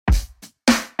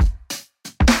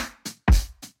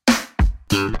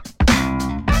Welcome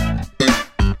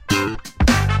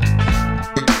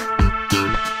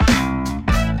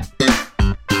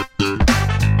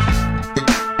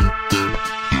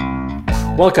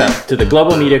to the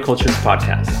Global Media Cultures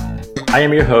Podcast. I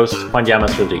am your host, Juan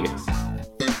Llamas Rodriguez.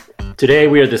 Today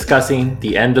we are discussing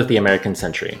the end of the American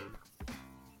century.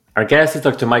 Our guest is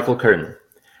Dr. Michael Curtin,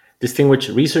 Distinguished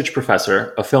Research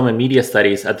Professor of Film and Media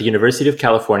Studies at the University of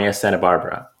California, Santa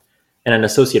Barbara, and an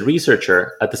Associate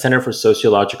Researcher at the Center for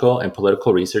Sociological and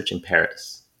Political Research in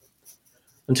Paris.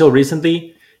 Until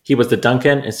recently, he was the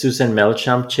Duncan and Susan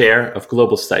Melcham Chair of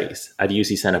Global Studies at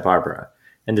UC Santa Barbara,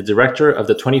 and the director of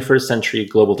the 21st Century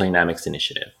Global Dynamics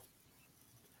Initiative.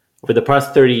 Over the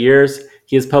past 30 years,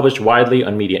 he has published widely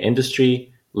on media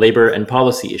industry, labor, and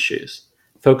policy issues,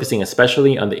 focusing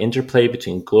especially on the interplay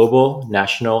between global,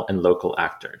 national, and local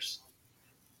actors.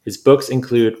 His books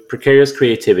include Precarious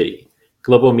Creativity,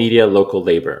 Global Media, Local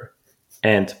Labor,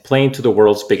 and Playing to the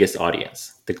World's Biggest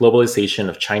Audience, The Globalization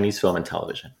of Chinese Film and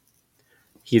Television.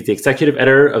 He is the executive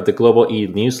editor of the Global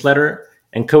e-Newsletter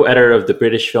and co-editor of the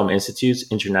British Film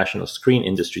Institute's International Screen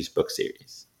Industries book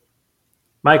series.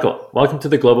 Michael, welcome to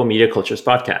the Global Media Cultures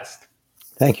Podcast.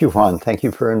 Thank you, Juan. Thank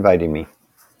you for inviting me.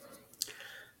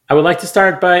 I would like to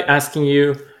start by asking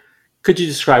you, could you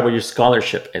describe what your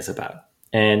scholarship is about?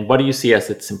 And what do you see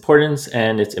as its importance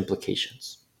and its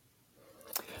implications?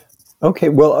 Okay,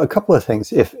 well, a couple of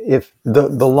things. If the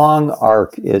long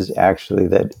arc is actually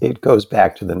that it goes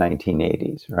back to the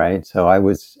 1980s, right? So I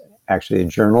was actually a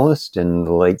journalist in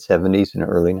the late 70s and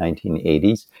early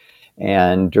 1980s.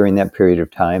 And during that period of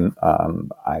time,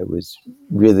 I was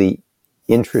really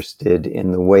interested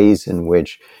in the ways in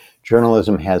which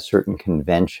journalism has certain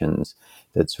conventions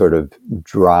that sort of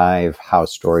drive how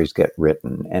stories get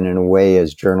written. And in a way,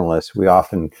 as journalists, we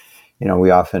often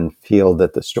feel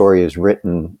that the story is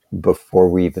written before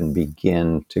we even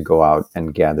begin to go out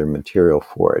and gather material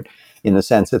for it, in the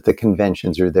sense that the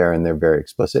conventions are there and they're very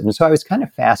explicit. And so I was kind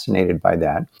of fascinated by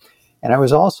that. And I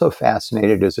was also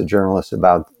fascinated as a journalist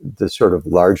about the sort of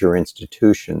larger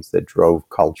institutions that drove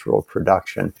cultural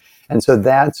production. And so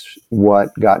that's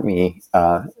what got me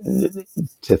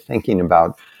to thinking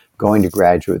about going to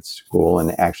graduate school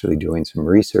and actually doing some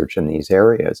research in these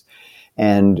areas.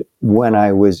 And when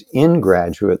I was in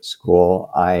graduate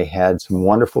school, I had some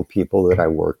wonderful people that I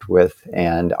worked with.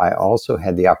 And I also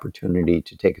had the opportunity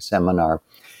to take a seminar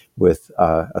with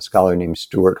a scholar named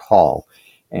Stuart Hall.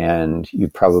 And you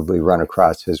probably run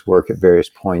across his work at various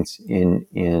points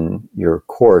in your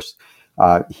course.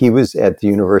 He was at the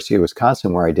University of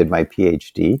Wisconsin, where I did my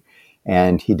PhD.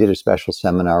 And he did a special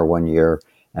seminar one year.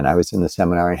 And I was in the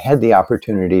seminar and had the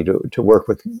opportunity to work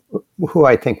with who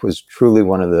I think was truly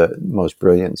one of the most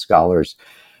brilliant scholars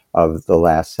of the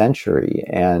last century.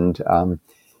 And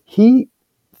he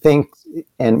thinks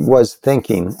and was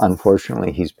thinking,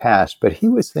 unfortunately he's passed, but he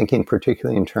was thinking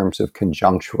particularly in terms of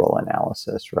conjunctural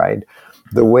analysis, right?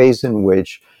 The ways in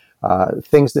which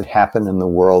things that happen in the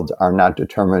world are not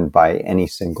determined by any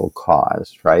single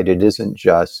cause, right? It isn't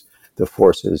just the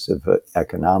forces of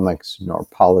economics, nor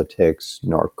politics,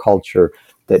 nor culture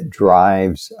that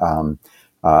drives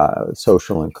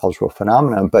social and cultural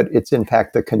phenomena, but it's in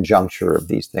fact the conjuncture of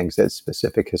these things at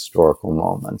specific historical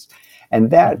moments. And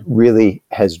that really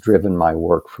has driven my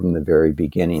work from the very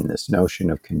beginning, this notion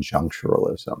of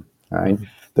conjuncturalism, right? Mm-hmm.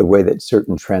 The way that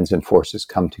certain trends and forces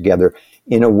come together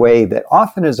in a way that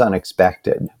often is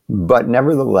unexpected, but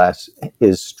nevertheless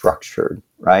is structured,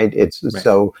 right? It's right.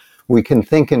 So we can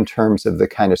think in terms of the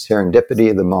kind of serendipity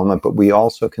of the moment, but we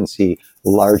also can see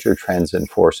larger trends and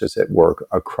forces at work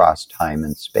across time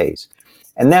and space.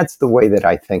 And that's the way that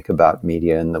I think about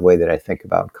media and the way that I think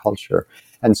about culture.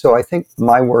 And so I think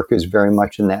my work is very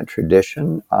much in that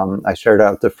tradition. I started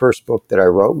out, the first book that I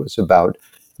wrote was about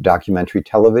documentary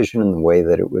television and the way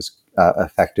that it was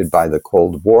affected by the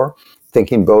Cold War,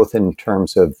 thinking both in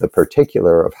terms of the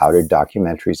particular of how did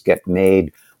documentaries get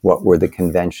made, what were the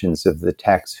conventions of the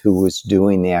text, who was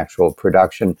doing the actual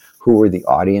production, who were the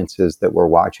audiences that were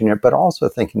watching it, but also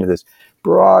thinking of this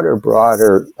broader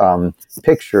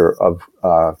picture of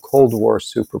Cold War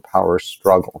superpower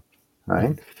struggle,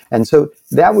 right? And so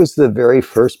that was the very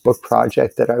first book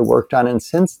project that I worked on. And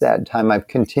since that time, I've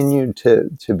continued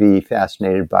to be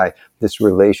fascinated by this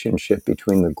relationship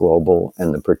between the global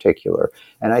and the particular.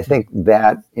 And I think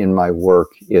that in my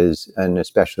work is an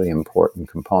especially important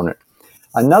component.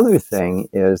 Another thing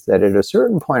is that at a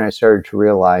certain point, I started to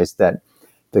realize that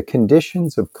the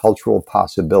conditions of cultural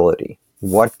possibility,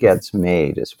 what gets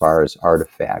made as far as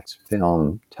artifacts,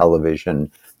 film, television,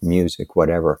 music,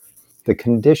 whatever, the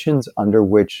conditions under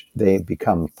which they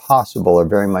become possible are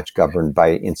very much governed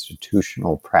by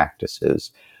institutional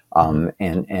practices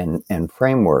and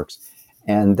frameworks.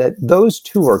 And that those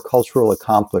two are cultural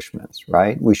accomplishments,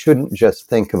 right? We shouldn't just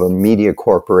think of a media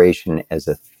corporation as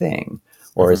a thing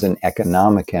or as an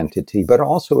economic entity, but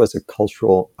also as a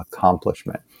cultural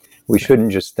accomplishment. We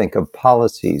shouldn't just think of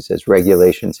policies as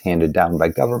regulations handed down by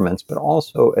governments, but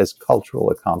also as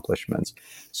cultural accomplishments.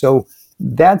 So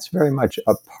that's very much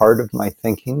a part of my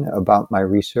thinking about my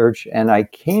research. And I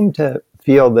came to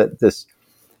feel that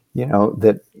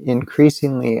that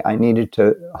increasingly I needed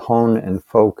to hone and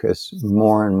focus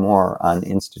more and more on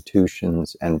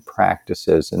institutions and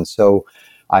practices. And so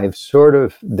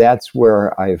that's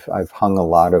where I've hung a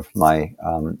lot of my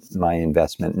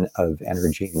investment of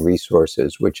energy and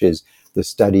resources, which is the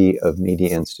study of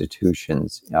media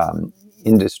institutions,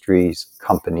 industries,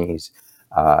 companies,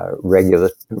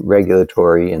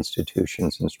 regulatory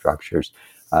institutions and structures,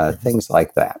 things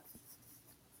like that.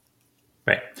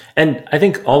 Right. And I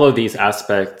think all of these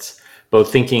aspects,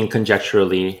 both thinking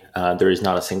conjecturally, there is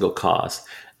not a single cause,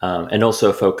 and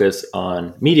also focus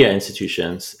on media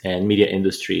institutions and media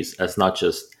industries as not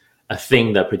just a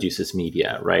thing that produces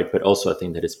media, right, but also a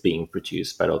thing that is being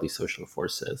produced by all these social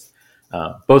forces.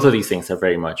 Both of these things are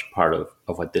very much part of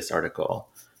what this article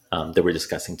that we're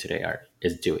discussing today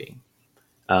is doing.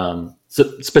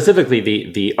 So specifically,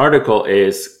 the article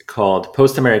is called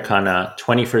Post-Americana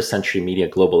 21st Century Media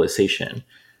Globalization,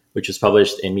 which was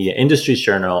published in Media Industries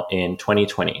Journal in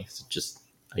 2020, so just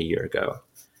a year ago.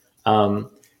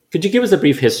 Could you give us a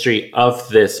brief history of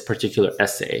this particular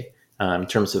essay in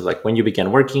terms of like when you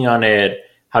began working on it,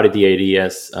 how did the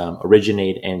ideas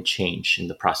originate and change in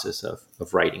the process of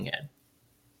writing it?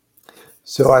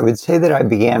 So I would say that I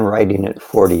began writing it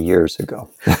 40 years ago.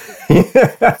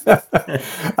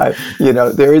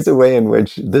 There is a way in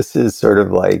which this is sort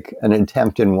of like an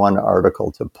attempt in one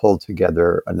article to pull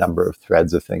together a number of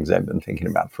threads of things I've been thinking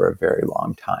about for a very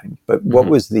long time. But what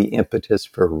was the impetus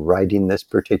for writing this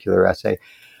particular essay?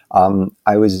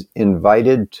 I was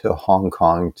invited to Hong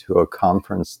Kong to a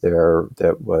conference there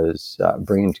that was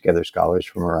bringing together scholars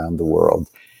from around the world.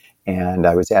 And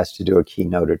I was asked to do a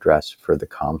keynote address for the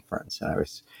conference. And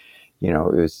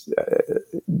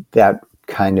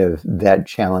that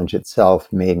challenge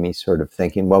itself made me sort of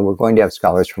thinking, well, we're going to have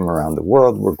scholars from around the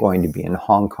world. We're going to be in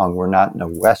Hong Kong. We're not in a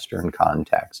Western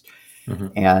context.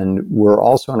 And we're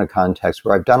also in a context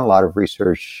where I've done a lot of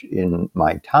research in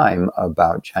my time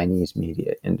about Chinese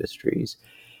media industries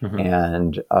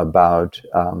and about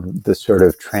the sort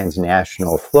of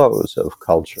transnational flows of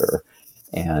culture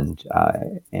and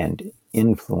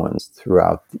influence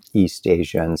throughout East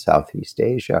Asia and Southeast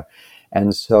Asia.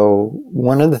 And so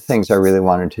one of the things I really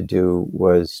wanted to do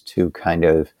was to kind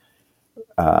of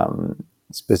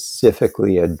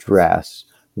specifically address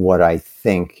what I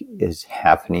think is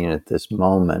happening at this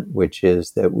moment, which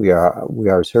is that we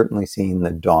are certainly seeing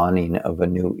the dawning of a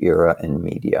new era in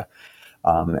media.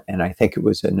 And I think it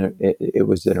was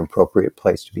an appropriate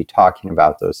place to be talking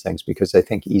about those things because I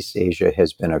think East Asia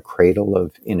has been a cradle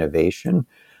of innovation.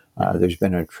 There's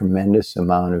been a tremendous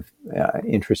amount of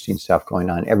interesting stuff going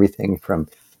on, everything from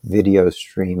video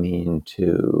streaming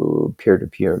to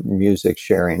peer-to-peer music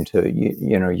sharing to,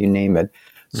 you name it.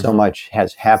 So much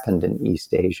has happened in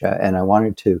East Asia, and I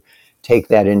wanted to take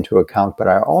that into account. But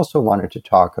I also wanted to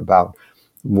talk about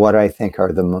what I think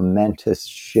are the momentous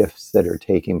shifts that are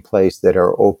taking place that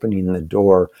are opening the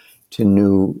door to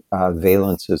new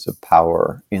valences of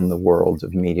power in the world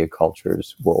of media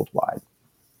cultures worldwide.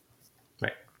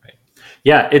 Right.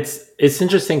 Yeah, it's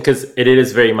interesting because it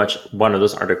is very much one of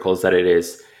those articles that it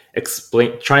is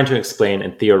trying to explain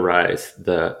and theorize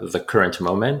the current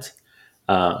moment,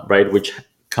 right, which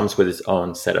comes with its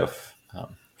own set of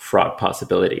fraud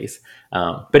possibilities.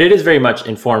 But it is very much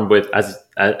informed with, as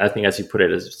I think, as you put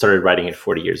it, as started writing it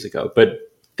 40 years ago, but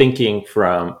thinking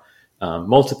from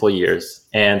multiple years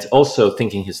and also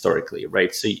thinking historically,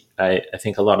 right? So I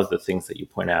think a lot of the things that you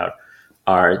point out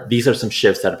these are some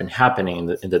shifts that have been happening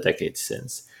in the decades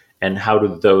since. And how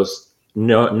do those,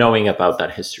 knowing about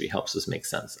that history helps us make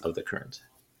sense of the current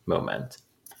moment?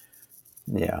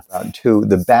 Yeah. To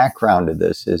the background of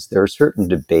this is there are certain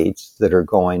debates that are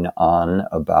going on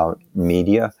about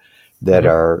media that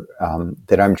are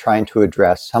that I'm trying to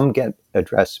address. Some get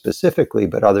addressed specifically,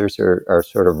 but others are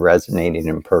sort of resonating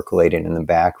and percolating in the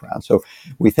background. So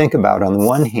we think about, on the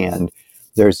one hand,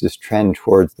 there's this trend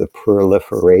towards the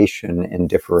proliferation and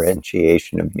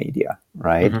differentiation of media,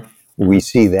 right? We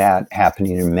see that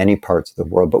happening in many parts of the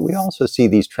world, but we also see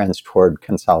these trends toward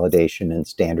consolidation and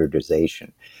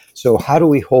standardization. So how do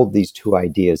we hold these two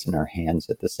ideas in our hands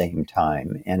at the same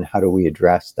time, and how do we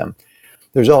address them?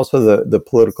 There's also the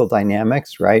political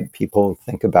dynamics, right? People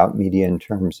think about media in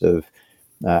terms of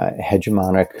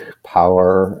hegemonic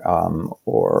power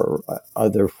or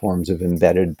other forms of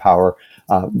embedded power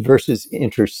versus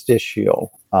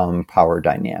interstitial power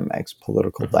dynamics,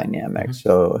 political dynamics.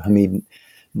 So Hamid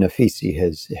Nafisi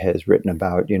has written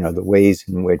about, the ways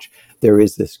in which there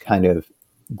is this kind of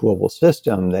global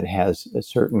system that has a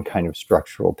certain kind of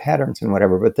structural patterns and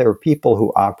whatever, but there are people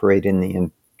who operate in the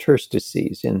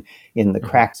interstices, in the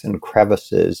cracks and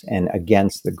crevices and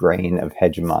against the grain of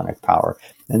hegemonic power.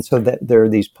 And so that there are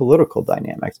these political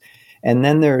dynamics. And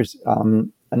then there's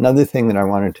another thing that I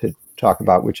wanted to talk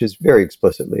about, which is very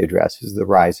explicitly addressed, is the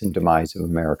rise and demise of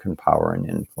American power and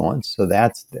influence. So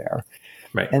that's there.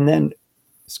 Right. And then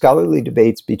scholarly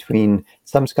debates between,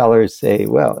 some scholars say,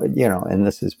 well, and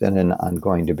this has been an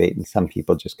ongoing debate, and some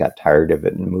people just got tired of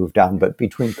it and moved on, but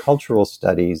between cultural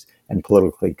studies and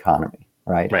political economy,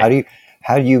 right?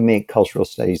 How do you make cultural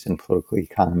studies and political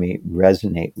economy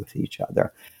resonate with each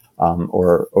other,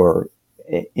 or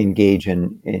engage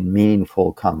in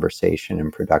meaningful conversation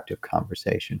and productive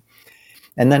conversation?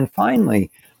 And then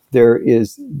finally, there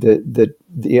is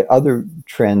the other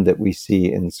trend that we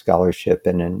see in scholarship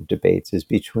and in debates is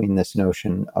between this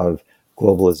notion of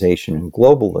globalization and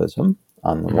globalism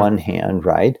on the one hand,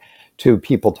 right, to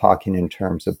people talking in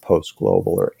terms of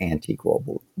post-global or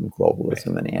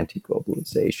anti-globalism and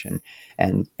anti-globalization.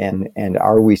 And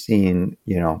are we seeing,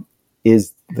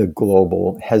 has the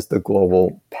global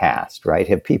passed, right?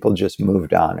 Have people just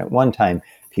moved on? At one time,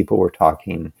 people were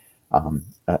talking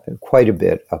quite a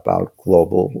bit about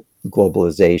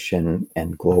globalization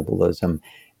and globalism,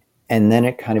 and then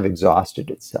it kind of exhausted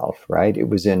itself, right? It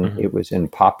was in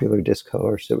popular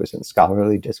discourse, it was in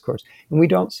scholarly discourse, and we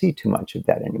don't see too much of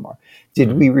that anymore.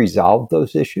 Did we resolve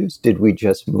those issues? Did we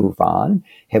just move on?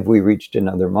 Have we reached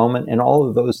another moment? And all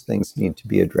of those things need to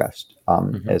be addressed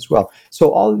as well.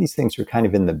 So all of these things are kind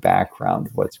of in the background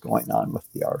of what's going on with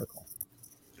the article.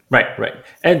 Right.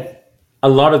 And a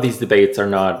lot of these debates are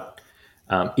not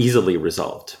easily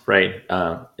resolved, right?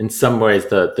 In some ways,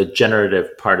 the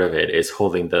generative part of it is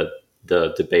holding the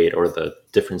debate or the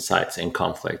different sides in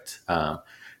conflict,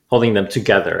 holding them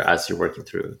together as you're working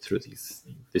through these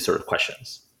sort of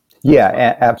questions.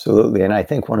 Yeah, absolutely. And I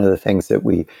think one of the things that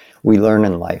we learn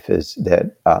in life is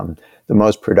that the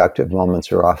most productive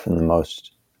moments are often the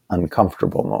most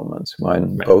uncomfortable moments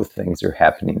when both things are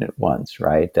happening at once,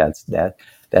 right?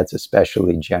 That's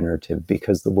especially generative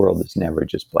because the world is never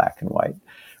just black and white,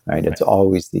 right? It's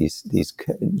always these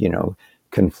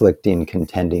conflicting,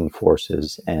 contending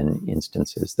forces and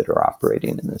instances that are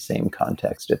operating in the same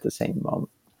context at the same moment.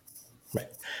 Right.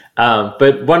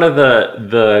 But one of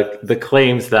the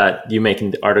claims that you make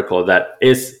in the article that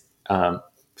is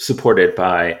supported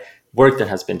by work that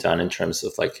has been done in terms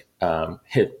of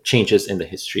changes in the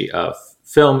history of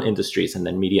film industries and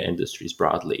then media industries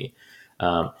broadly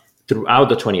throughout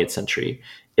the 20th century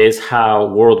is how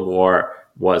World War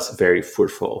was very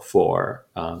fruitful for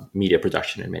media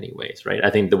production in many ways, right? I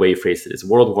think the way you phrased it is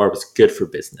World War was good for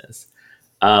business.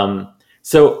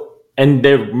 And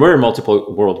there were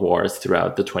multiple world wars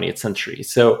throughout the 20th century.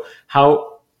 So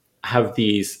how have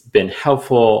these been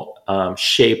helpful,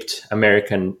 shaped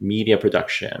American media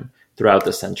production throughout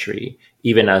the century,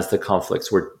 even as the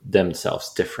conflicts were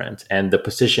themselves different and the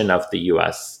position of the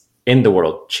U.S. in the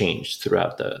world changed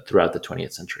throughout the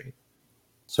 20th century?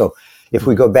 So if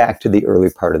we go back to the early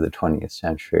part of the 20th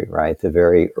century, right, the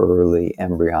very early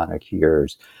embryonic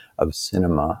years of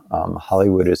cinema,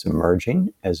 Hollywood is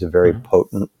emerging as a very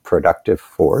potent, productive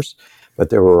force, but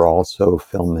there were also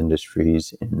film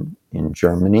industries in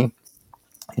Germany,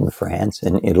 in France,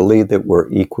 and Italy that were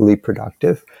equally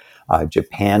productive.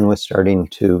 Japan was starting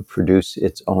to produce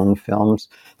its own films.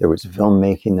 There was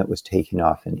filmmaking that was taking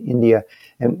off in India.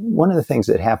 And one of the things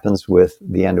that happens with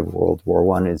the end of World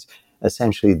War I is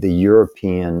essentially the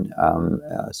European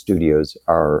studios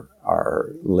are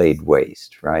laid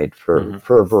waste, right, for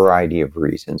a variety of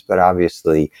reasons. But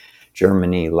obviously,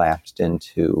 Germany lapsed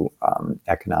into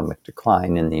economic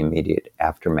decline in the immediate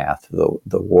aftermath of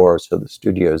the war. So the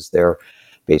studios there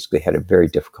basically had a very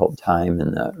difficult time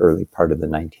in the early part of the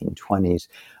 1920s.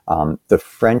 The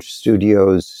French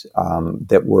studios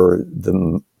that were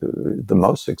the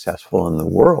most successful in the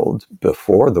world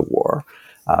before the war,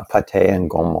 Pathé and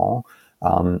Gaumont,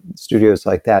 studios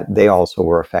like that, they also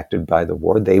were affected by the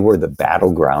war. They were the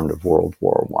battleground of World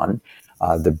War I.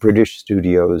 The British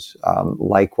studios,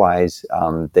 likewise,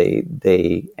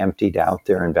 they emptied out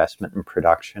their investment in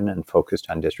production and focused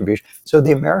on distribution. So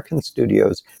the American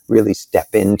studios really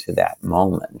step into that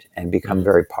moment and become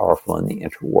very powerful in the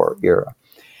interwar era.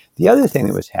 The other thing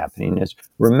that was happening is,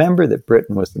 remember that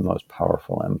Britain was the most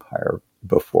powerful empire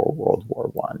before World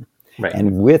War I. Right.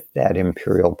 And with that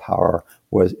imperial power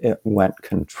went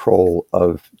control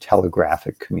of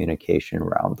telegraphic communication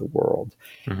around the world.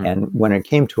 Mm-hmm. And when it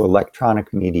came to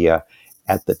electronic media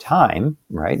at the time,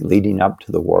 right, leading up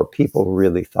to the war, people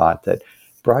really thought that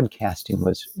broadcasting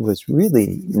was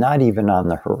really not even on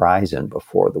the horizon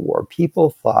before the war. People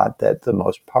thought that the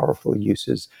most powerful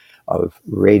uses of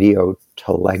radio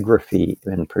telegraphy,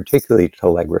 and particularly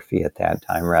telegraphy at that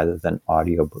time rather than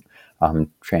audio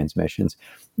transmissions,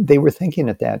 they were thinking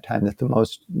at that time that the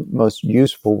most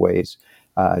useful ways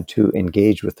to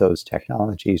engage with those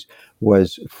technologies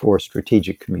was for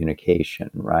strategic communication,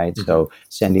 right? Mm-hmm. So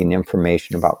sending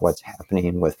information about what's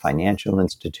happening with financial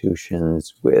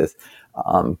institutions, with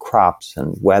crops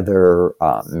and weather,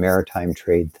 maritime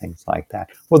trade, things like that.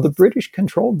 Well, the British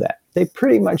controlled that. They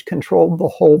pretty much controlled the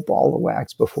whole ball of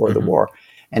wax before mm-hmm. the war.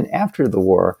 And after the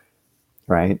war,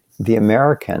 right, the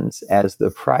Americans, as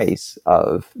the price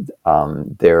of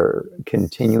their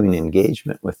continuing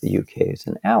engagement with the UK as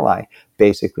an ally,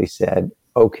 basically said,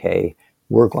 okay,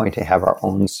 we're going to have our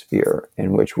own sphere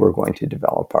in which we're going to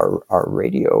develop our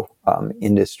radio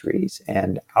industries.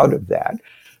 And out of that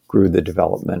grew the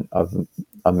development of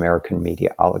American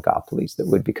media oligopolies that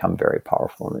would become very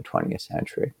powerful in the 20th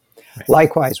century. Right.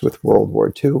 Likewise with World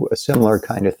War II, a similar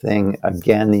kind of thing.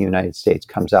 Again, the United States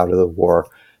comes out of the war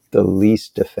the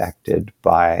least affected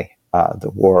by the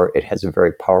war. It has a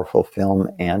very powerful film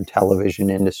and television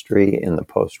industry in the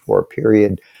post-war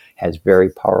period, has very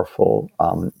powerful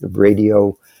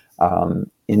radio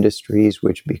industries,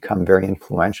 which become very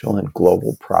influential in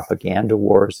global propaganda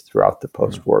wars throughout the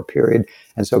post-war period.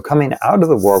 And so coming out of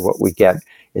the war, what we get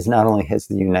is not only has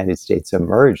the United States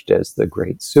emerged as the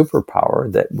great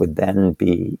superpower that would then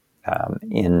be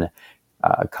in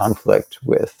conflict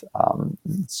with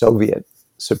Soviet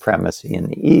supremacy in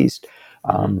the East,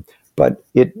 but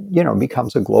it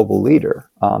becomes a global leader,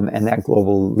 and that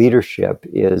global leadership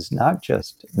is not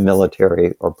just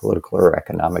military or political or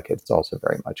economic; it's also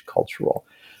very much cultural.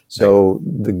 So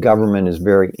the government is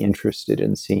very interested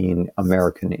in seeing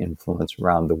American influence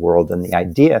around the world, and the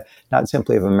idea not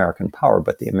simply of American power,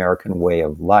 but the American way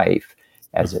of life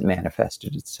as it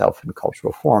manifested itself in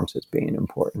cultural forms as being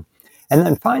important. And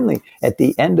then finally, at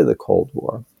the end of the Cold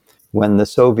War, when the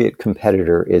Soviet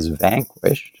competitor is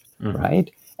vanquished, right?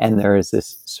 And there is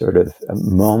this sort of a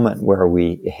moment where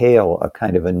we hail a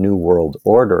kind of a new world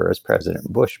order, as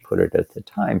President Bush put it at the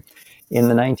time. In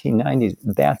the 1990s,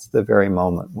 that's the very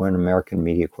moment when American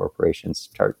media corporations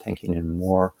start thinking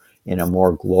in a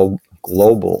more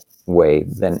global way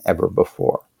than ever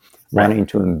before, wanting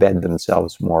to embed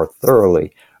themselves more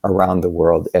thoroughly around the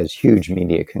world as huge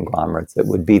media conglomerates that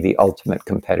would be the ultimate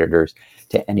competitors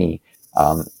to any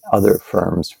other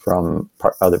firms from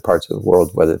other parts of the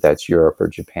world, whether that's Europe or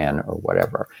Japan or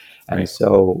whatever. And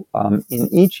so in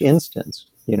each instance,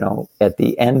 at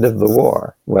the end of the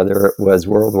war, whether it was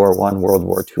World War I, World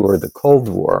War II, or the Cold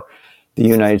War, the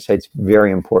United States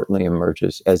very importantly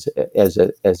emerges as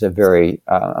a very,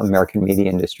 American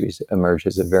media industries emerge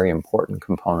as a very important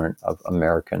component of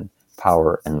American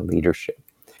power and leadership.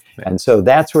 And so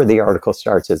that's where the article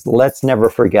starts, is let's never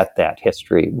forget that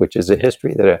history, which is a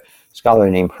history that a scholar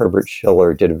named Herbert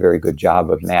Schiller did a very good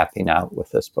job of mapping out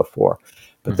with us before.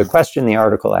 But the question the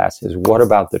article asks is, what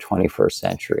about the 21st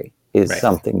century? Is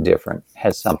something different?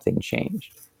 Has something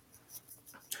changed?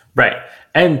 Right.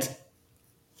 And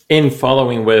in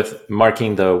following with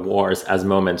marking the wars as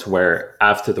moments where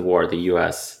after the war, the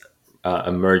U.S.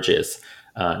 Emerges,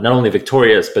 not only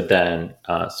victorious, but then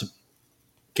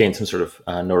gain some sort of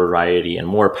notoriety and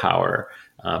more power,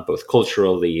 both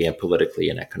culturally and politically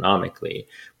and economically.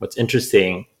 What's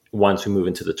interesting once we move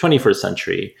into the 21st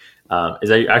century is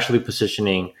that you're actually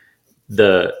positioning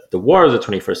the war of the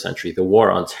 21st century, the war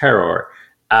on terror,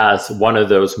 as one of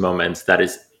those moments that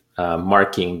is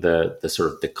marking the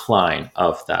sort of decline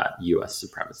of that U.S.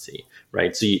 supremacy,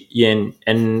 right? So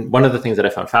and one of the things that I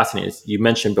found fascinating is you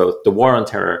mentioned both the war on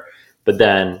terror, but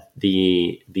then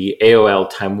the AOL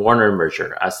Time Warner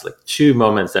merger as like two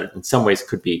moments that in some ways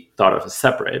could be thought of as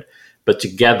separate, but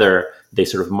together they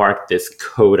sort of mark this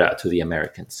coda to the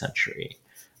American century.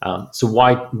 So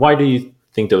why do you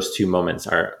think those two moments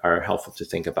are helpful to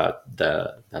think about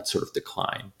that sort of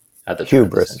decline at the turn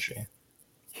of the century?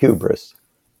 Hubris.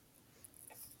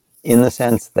 In the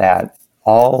sense that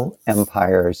all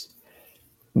empires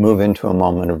move into a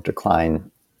moment of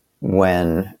decline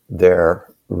when their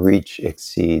reach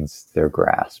exceeds their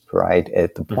grasp, right?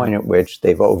 At the point at which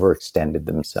they've overextended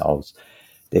themselves,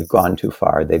 they've gone too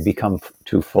far, they've become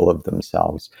too full of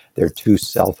themselves, they're too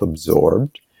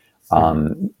self-absorbed,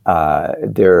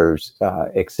 there's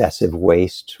excessive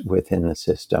waste within the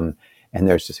system, and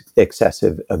there's just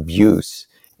excessive abuse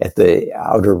at the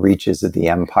outer reaches of the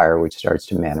empire, which starts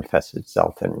to manifest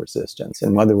itself in resistance.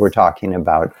 And whether we're talking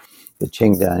about the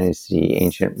Qing dynasty,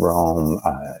 ancient Rome,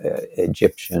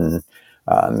 Egyptian,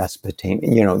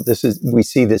 Mesopotamia, we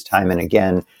see this time and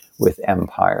again with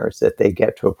empires that they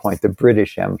get to a point. The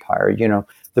British Empire,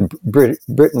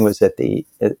 Britain was at the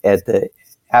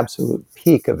absolute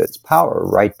peak of its power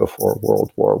right before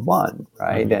World War One,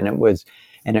 right?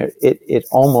 Mm-hmm. It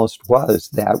almost was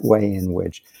that way in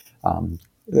which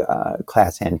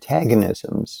class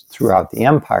antagonisms throughout the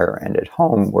empire and at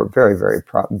home were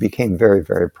became very,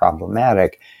 very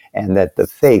problematic, and that the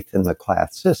faith in the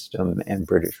class system and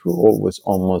British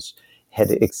rule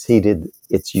had exceeded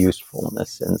its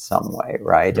usefulness in some way,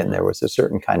 right? And there was a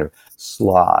certain kind of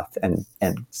sloth and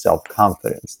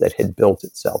self-confidence that had built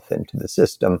itself into the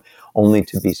system, only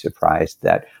to be surprised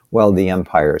that, well, the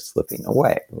empire is slipping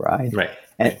away, right? Right.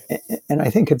 And I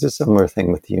think it's a similar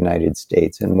thing with the United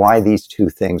States. And why these two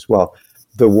things? Well,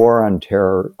 the war on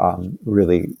terror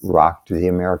really rocked the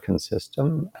American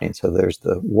system. And so there's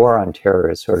the war on terror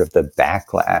as sort of the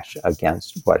backlash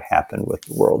against what happened with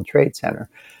the World Trade Center.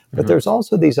 But there's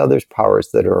also these other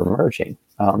powers that are emerging,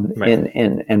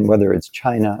 and whether it's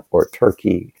China or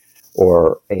Turkey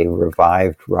or a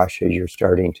revived Russia, you're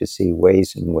starting to see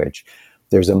ways in which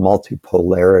there's a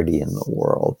multipolarity in the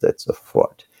world that's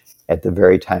afoot at the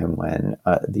very time when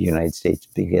the United States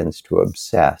begins to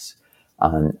obsess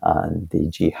on the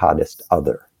jihadist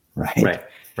other, right?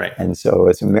 Right. And so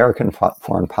as American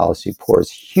foreign policy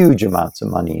pours huge amounts of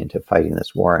money into fighting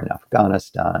this war in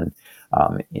Afghanistan,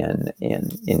 in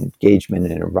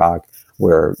engagement in Iraq,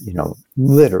 where,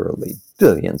 literally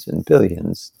billions and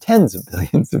billions, tens of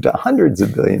billions, hundreds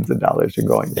of billions of dollars are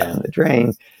going down the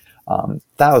drain.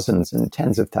 Thousands and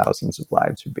tens of thousands of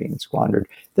lives are being squandered.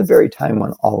 At the very time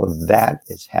when all of that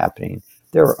is happening,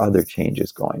 there are other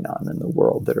changes going on in the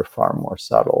world that are far more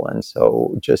subtle. And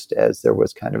so just as there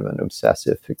was kind of an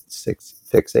obsessive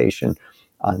fixation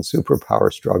on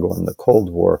superpower struggle in the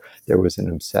Cold War, there was an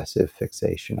obsessive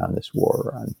fixation on this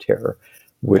war on terror,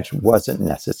 which wasn't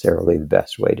necessarily the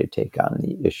best way to take on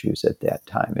the issues at that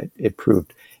time. It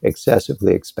proved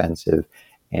excessively expensive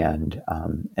and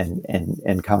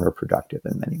counterproductive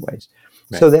in many ways.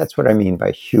 Right. So that's what I mean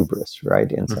by hubris, right,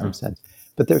 in some sense.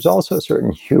 But there's also a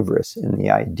certain hubris in the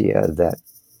idea that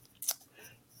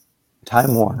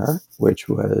Time Warner, which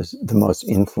was the most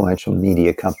influential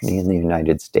media company in the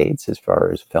United States as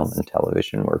far as film and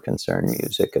television were concerned,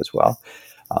 music as well,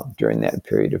 during that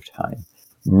period of time,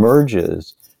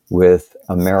 merges with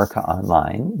America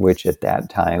Online, which at that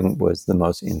time was the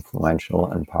most influential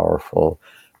and powerful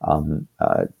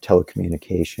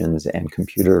telecommunications and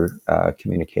computer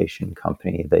communication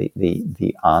company,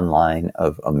 the online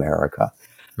of America.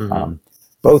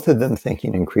 Both of them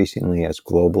thinking increasingly as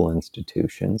global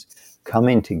institutions,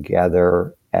 coming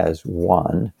together as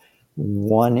one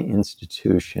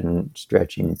institution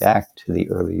stretching back to the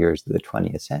early years of the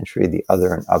 20th century, the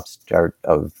other an upstart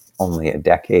of only a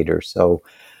decade or so,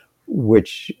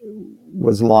 which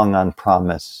was long on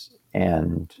promise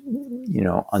and,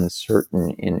 uncertain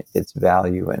in its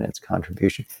value and its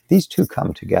contribution. These two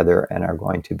come together and are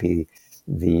going to be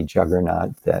the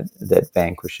juggernaut that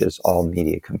vanquishes all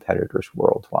media competitors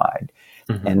worldwide.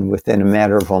 And within a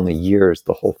matter of only years,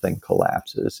 the whole thing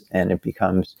collapses, and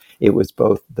it was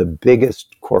both the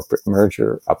biggest corporate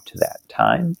merger up to that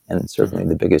time, and certainly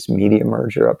the biggest media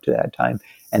merger up to that time,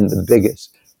 and the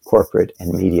biggest corporate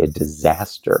and media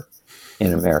disaster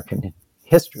in American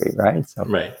history, right?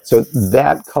 So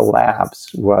that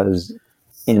collapse was,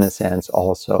 in a sense,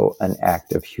 also an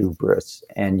act of hubris,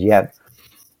 and yet,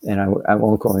 and I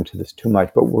won't go into this too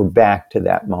much, but we're back to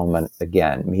that moment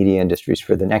again. Media industries,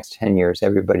 for the next 10 years,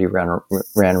 everybody ran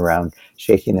around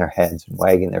shaking their heads and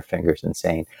wagging their fingers and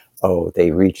saying, oh,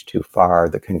 they reached too far,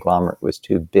 the conglomerate was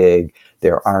too big,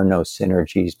 there are no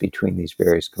synergies between these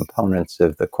various components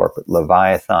of the corporate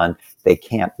leviathan, they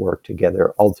can't work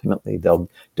together, ultimately they'll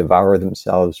devour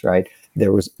themselves, right?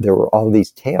 There were all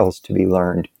these tales to be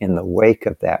learned in the wake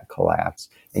of that collapse,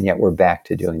 and yet we're back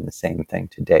to doing the same thing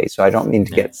today. So I don't mean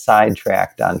to get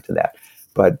sidetracked onto that,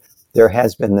 but there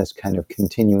has been this kind of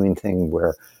continuing thing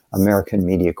where American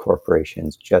media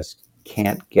corporations just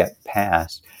can't get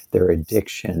past their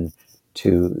addiction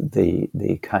to the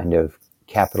kind of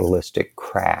capitalistic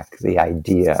crack, the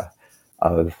idea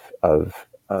of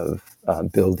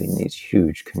building these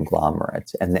huge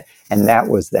conglomerates, and that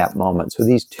was that moment. So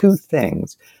these two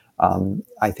things,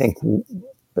 I think,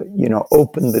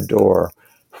 opened the door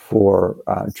for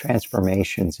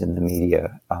transformations in the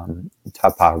media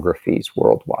topographies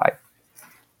worldwide.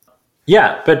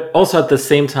 Yeah, but also at the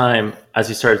same time, as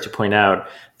you started to point out,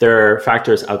 there are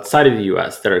factors outside of the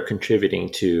US that are contributing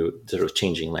to the sort of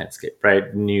changing landscape,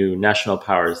 right? New national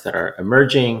powers that are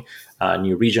emerging,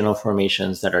 new regional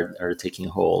formations that are taking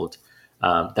hold,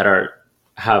 that are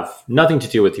have nothing to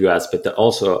do with the US, but that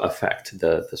also affect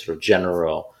the sort of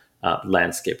general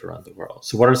landscape around the world.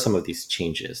 So what are some of these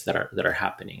changes that are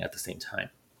happening at the same time?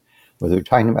 Whether we're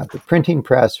talking about the printing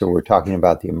press, or we're talking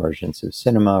about the emergence of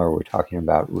cinema, or we're talking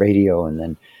about radio and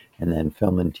then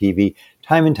film and TV,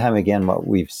 time and time again, what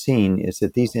we've seen is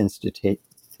that these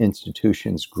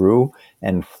institutions grew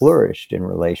and flourished in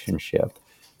relationship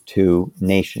to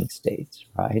nation states,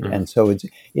 right? Mhm. And so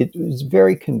it's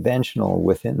very conventional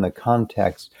within the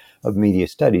context of media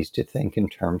studies to think in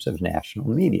terms of national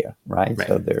media, right? Right,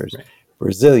 So there's right.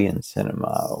 Brazilian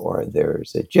cinema, or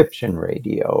there's Egyptian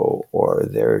radio, or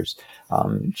there's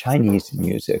Chinese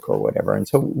music, or whatever. And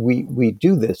so we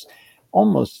do this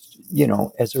almost,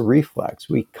 as a reflex.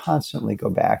 We constantly go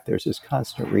back. There's this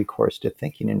constant recourse to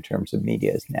thinking in terms of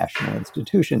media as national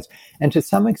institutions. And to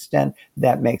some extent,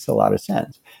 that makes a lot of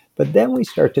sense. But then we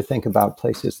start to think about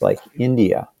places like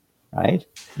India, right?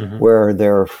 Hmm. Where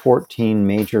there are 14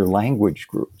 major language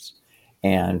groups.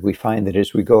 And we find that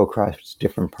as we go across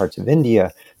different parts of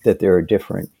India, that there are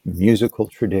different musical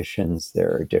traditions,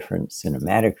 there are different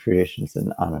cinematic traditions,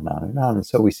 and on and on and on. And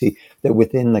so we see that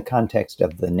within the context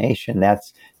of the nation, that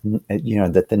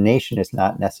the nation is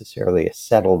not necessarily a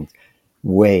settled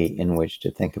way in which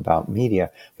to think about media,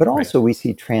 but Right. also we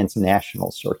see transnational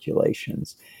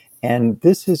circulations. And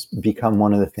this has become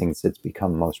one of the things that's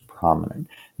become most prominent.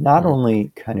 Not Hmm.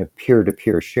 only kind of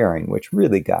peer-to-peer sharing, which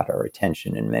really got our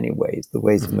attention in many ways, the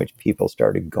ways in Hmm. which people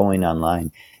started going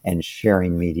online and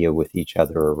sharing media with each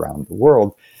other around the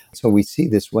world. So we see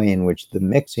this way in which the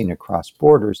mixing across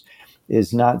borders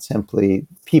is not simply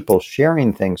people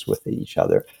sharing things with each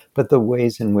other, but the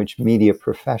ways in which media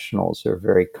professionals are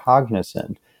very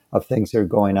cognizant of things that are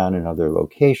going on in other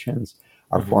locations,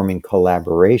 are Hmm. forming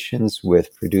collaborations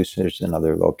with producers in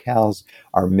other locales,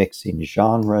 are mixing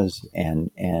genres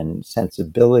and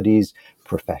sensibilities,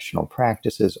 professional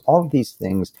practices. All of these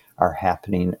things are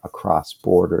happening across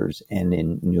borders and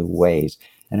in new ways.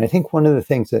 And I think one of the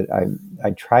things that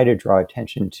I try to draw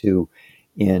attention to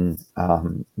in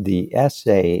the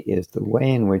essay is the way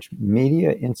in which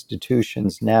media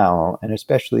institutions now, and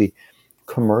especially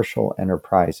commercial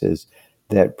enterprises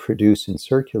that produce and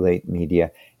circulate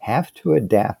media, have to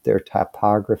adapt their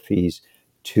typographies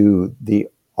to the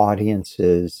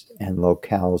audiences and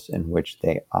locales in which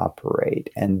they operate.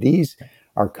 And these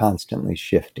are constantly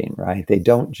shifting, right? They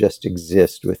don't just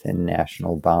exist within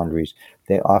national boundaries.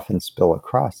 They often spill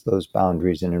across those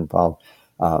boundaries and involve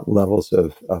levels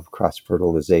of cross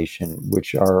fertilization,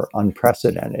 which are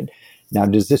unprecedented. Now,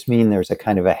 does this mean there's a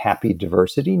kind of a happy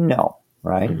diversity? No,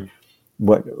 right? Hmm.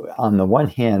 What On the one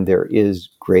hand, there is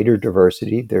greater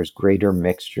diversity, there's greater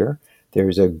mixture,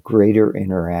 there's a greater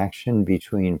interaction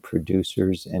between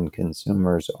producers and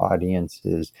consumers,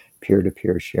 audiences,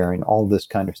 peer-to-peer sharing, all this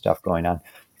kind of stuff going on.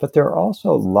 But there are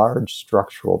also large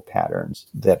structural patterns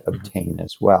that Hmm. obtain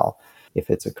as well. If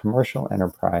it's a commercial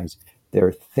enterprise,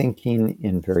 they're thinking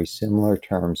in very similar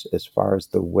terms as far as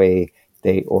the way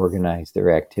they organize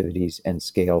their activities and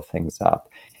scale things up.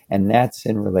 And that's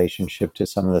in relationship to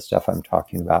some of the stuff I'm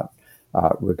talking about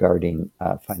regarding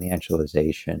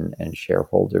financialization and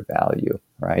shareholder value,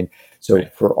 right? So,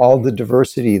 Right. for all the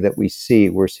diversity that we see,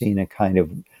 we're seeing a kind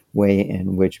of way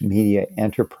in which media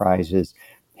enterprises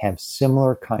have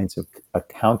similar kinds of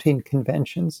accounting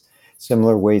conventions,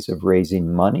 similar ways of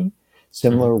raising money, Hmm.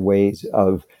 similar ways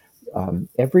of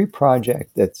every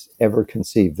project that's ever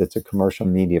conceived that's a commercial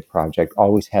media project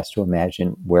always has to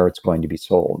imagine where it's going to be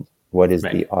sold. What is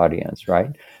Right. the audience,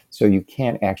 right? So you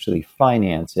can't actually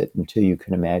finance it until you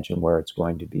can imagine where it's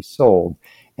going to be sold.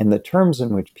 And the terms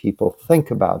in which people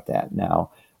think about that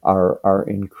now are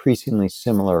increasingly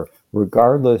similar,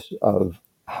 regardless of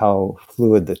how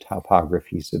fluid the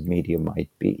topographies of media might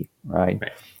be, right?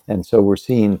 Right. And so we're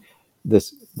seeing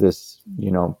this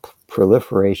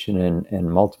proliferation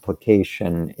and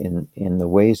multiplication in the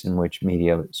ways in which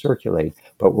media circulate,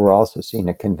 but we're also seeing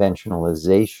a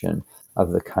conventionalization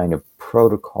of the kind of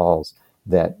protocols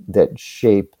that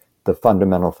shape the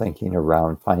fundamental thinking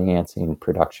around financing,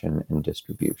 production, and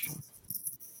distribution.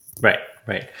 Right.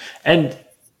 Right. And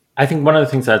I think one of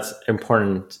the things that's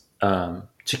important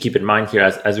to keep in mind here,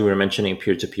 as we were mentioning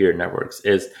peer-to-peer networks,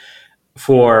 is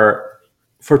for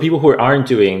for people who aren't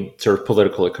doing sort of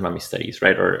political economy studies,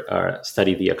 right, or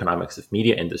study the economics of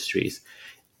media industries,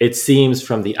 it seems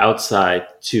from the outside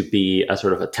to be a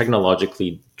sort of a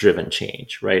technologically driven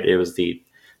change, right? It was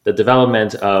the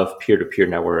development of peer-to-peer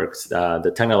networks,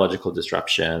 the technological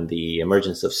disruption, the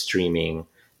emergence of streaming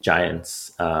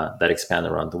giants that expand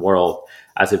around the world,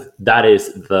 as if that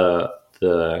is the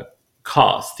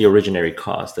cause, the originary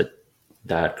cause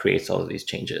that creates all of these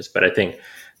changes. But I think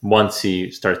once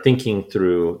you start thinking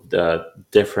through the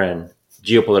different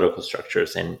geopolitical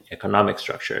structures and economic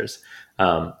structures,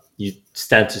 you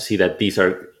tend to see that these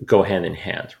go hand in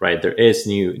hand, right?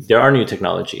 There are new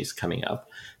technologies coming up,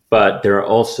 but there are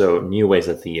also new ways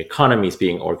that the economy is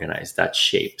being organized that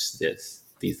shapes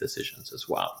these decisions as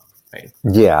well, right?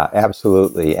 Yeah,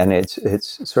 absolutely. And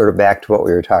it's sort of back to what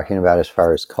we were talking about as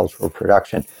far as cultural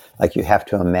production. Like, you have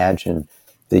to imagine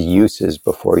the uses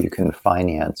before you can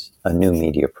finance a new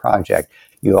media project.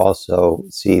 You also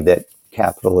see that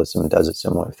capitalism does a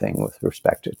similar thing with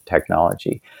respect to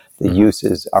technology. The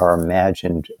uses are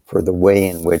imagined for the way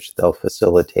in which they'll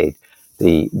facilitate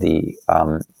the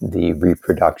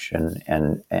reproduction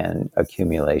and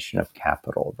accumulation of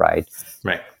capital, right?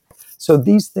 Right. So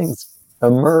these things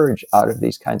emerge out of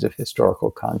these kinds of historical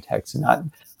contexts,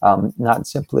 not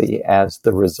simply as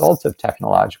the result of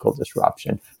technological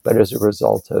disruption, but as a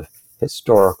result of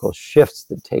historical shifts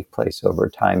that take place over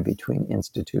time between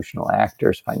institutional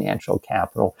actors, financial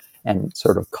capital, and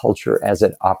sort of culture as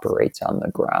it operates on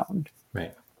the ground.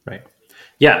 Right.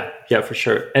 Yeah, for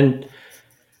sure. And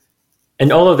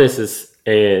all of this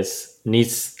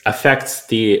affects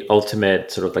the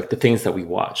ultimate sort of like the things that we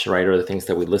watch, right? Or the things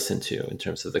that we listen to in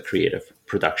terms of the creative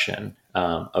production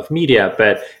of media.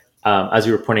 But as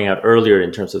you were pointing out earlier,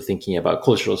 in terms of thinking about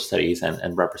cultural studies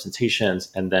and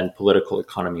representations, and then political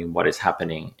economy and what is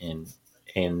happening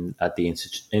at the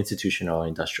institutional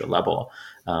industrial level,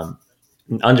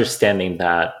 understanding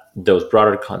that those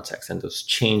broader contexts and those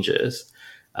changes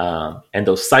and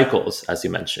those cycles, as you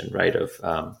mentioned, right,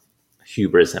 of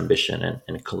hubris, ambition,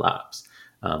 and collapse,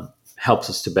 helps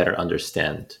us to better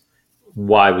understand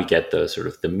why we get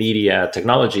the media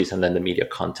technologies and then the media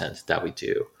content that we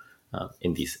do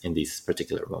in these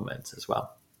particular moments as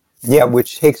well. Yeah,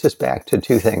 which takes us back to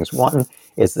two things. One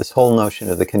is this whole notion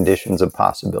of the conditions of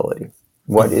possibility.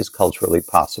 What is culturally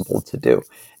possible to do?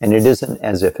 And it isn't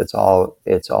as if it's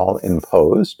all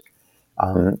imposed.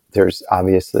 There's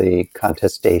obviously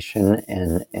contestation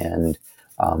and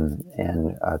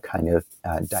a kind of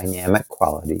dynamic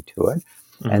quality to it.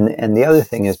 And the other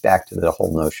thing is back to the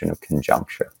whole notion of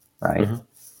conjuncture, right?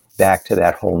 Back to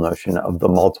that whole notion of the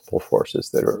multiple forces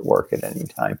that are at work at any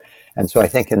time. And so I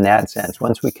think in that sense,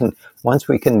 once we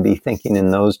can be thinking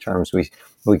in those terms,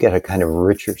 we get a kind of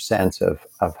richer sense of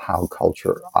how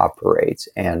culture operates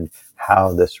and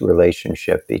how this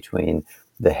relationship between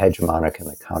the hegemonic and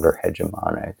the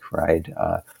counter-hegemonic, right?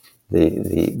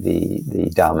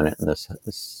 The dominant and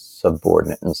the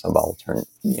subordinate and subaltern,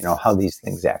 how these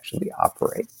things actually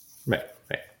operate. Right.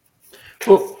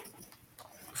 Well,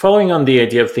 following on the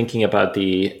idea of thinking about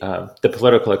the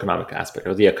political economic aspect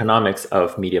or the economics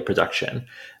of media production,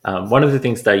 one of the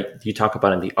things that you talk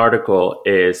about in the article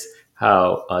is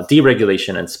how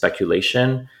deregulation and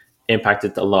speculation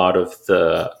impacted a lot of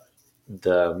the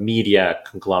media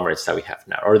conglomerates that we have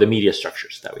now, or the media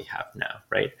structures that we have now,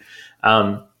 right?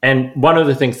 And one of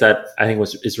the things that I think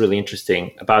is really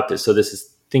interesting about this, so this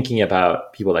is thinking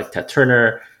about people like Ted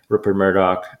Turner, Rupert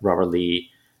Murdoch, Robert Lee,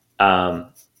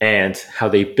 and how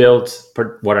they built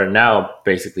what are now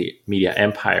basically media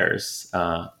empires,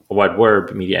 what were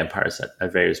media empires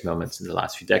at various moments in the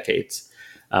last few decades,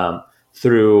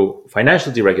 through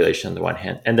financial deregulation on the one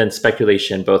hand, and then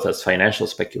speculation, both as financial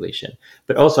speculation,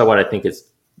 but also what I think is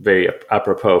very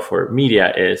apropos for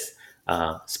media is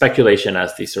speculation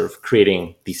as the sort of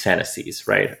creating these fantasies,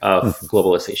 right, of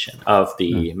globalization, of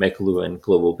the McLuhan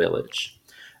global village.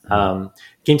 Can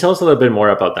you tell us a little bit more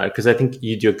about that? Because I think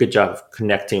you do a good job of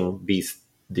connecting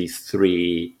these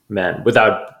three men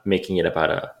without making it about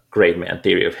a great man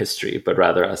theory of history, but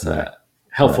rather as a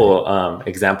helpful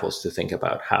examples to think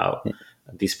about how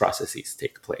these processes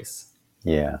take place.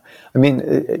 Yeah. I mean,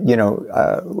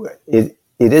 it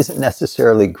isn't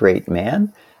necessarily great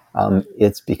man.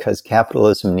 It's because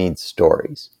capitalism needs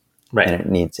stories, right, and it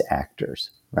needs actors,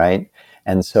 right?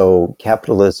 And so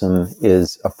capitalism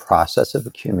is a process of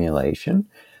accumulation,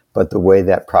 but the way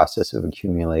that process of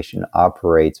accumulation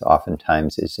operates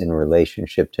oftentimes is in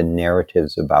relationship to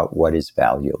narratives about what is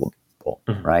valuable,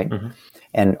 right?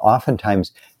 And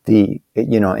oftentimes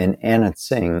and Anna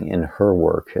Tsing in her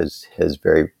work has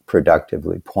very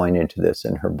productively pointed to this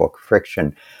in her book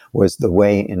Friction, was the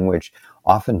way in which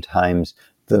oftentimes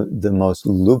the most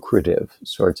lucrative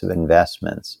sorts of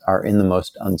investments are in the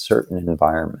most uncertain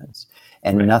environments.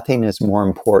 And nothing is more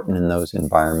important in those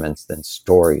environments than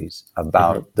stories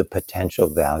about the potential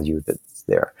value that's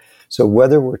there. So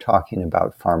whether we're talking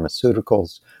about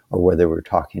pharmaceuticals or whether we're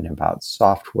talking about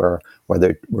software,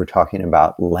 whether we're talking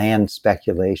about land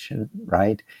speculation,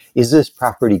 right? Is this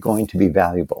property going to be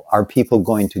valuable? Are people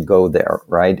going to go there,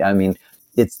 right? I mean,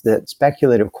 it's that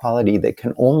speculative quality that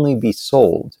can only be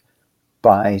sold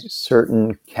by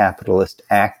certain capitalist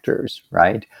actors,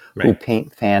 right? Who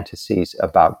paint fantasies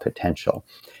about potential.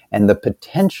 And the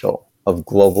potential of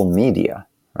global media,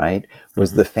 right,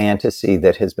 was the fantasy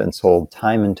that has been sold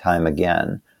time and time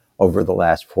again over the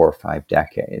last 4 or 5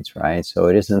 decades, right? So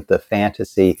it isn't the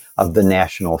fantasy of the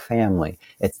national family.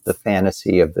 It's the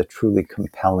fantasy of the truly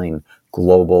compelling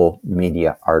global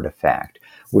media artifact,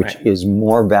 which is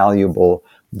more valuable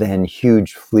than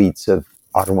huge fleets of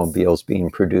automobiles being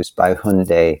produced by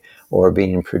Hyundai or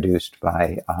being produced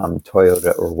by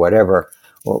Toyota or whatever.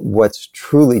 What's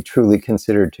truly, truly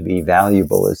considered to be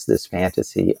valuable is this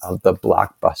fantasy of the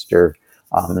blockbuster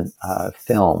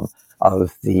film,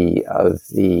 of the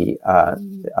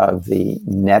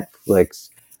Netflix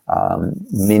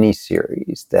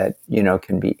miniseries that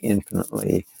can be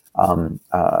infinitely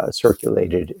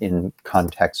circulated in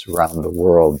contexts around the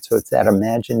world. So it's that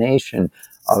imagination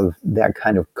of that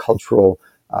kind of cultural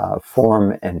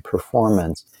form and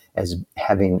performance as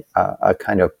having a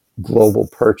kind of global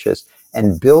purchase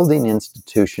and building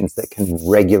institutions that can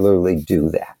regularly do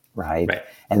that, right?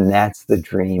 And that's the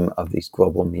dream of these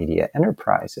global media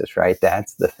enterprises, right?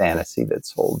 That's the fantasy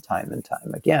that's sold time and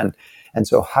time again. And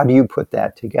so how do you put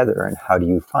that together and how do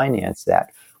you finance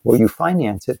that? Well, you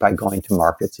finance it by going to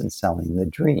markets and selling the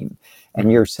dream.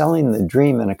 And you're selling the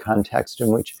dream in a context in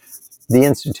which the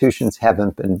institutions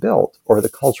haven't been built or the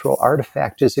cultural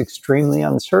artifact is extremely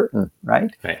uncertain,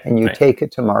 right? And you take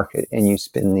it to market and you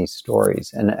spin these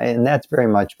stories. And that's very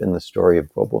much been the story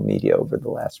of global media over the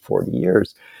last 40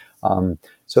 years.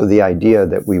 So the idea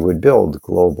that we would build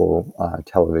global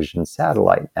television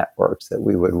satellite networks, that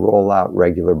we would roll out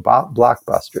regular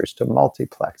blockbusters to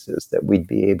multiplexes, that we'd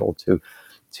be able to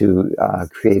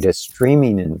create a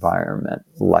streaming environment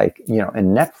like,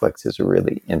 and Netflix is a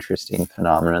really interesting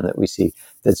phenomenon that we see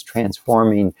that's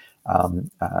transforming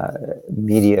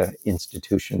media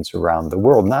institutions around the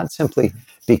world, not simply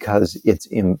because it's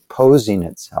imposing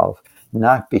itself,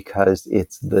 not because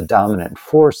it's the dominant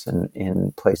force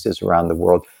in places around the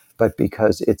world, but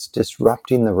because it's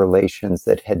disrupting the relations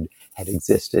that had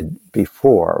existed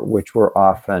before, which were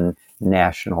often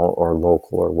national or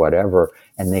local or whatever,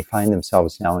 and they find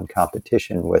themselves now in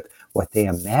competition with what they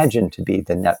imagine to be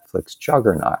the Netflix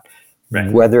juggernaut.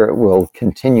 Whether it will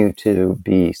continue to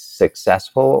be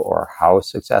successful or how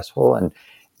successful,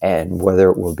 and whether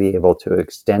it will be able to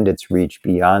extend its reach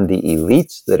beyond the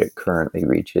elites that it currently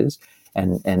reaches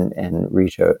and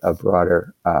reach a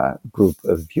broader group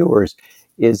of viewers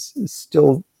is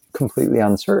still completely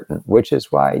uncertain, which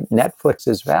is why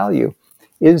Netflix's value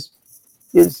is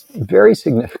very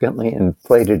significantly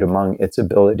inflated among its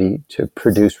ability to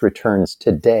produce returns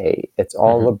today. It's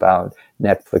all about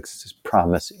Netflix's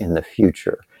promise in the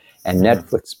future. And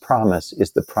Netflix's promise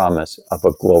is the promise of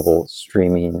a global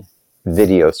streaming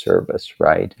video service,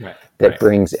 right? That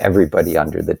brings everybody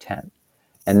under the tent.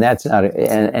 And that's not,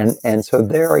 and so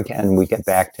there again, we get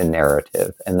back to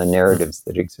narrative and the narratives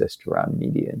that exist around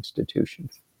media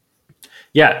institutions.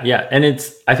 Yeah. And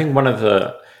it's, I think one of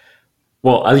the,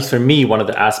 well, at least for me, one of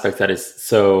the aspects that is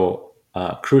so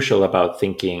crucial about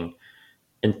thinking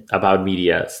about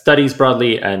media studies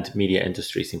broadly and media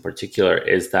industries in particular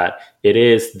is that it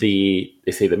is they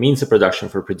say the means of production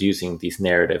for producing these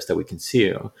narratives that we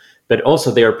consume, but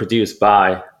also they are produced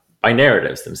by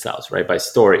narratives themselves, right? By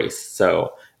stories.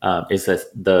 So it's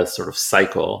the sort of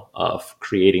cycle of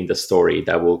creating the story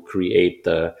that will create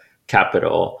the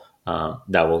capital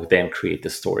that will then create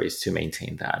the stories to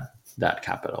maintain that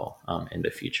capital in the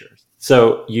future.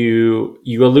 So you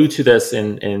allude to this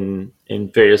in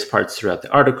various parts throughout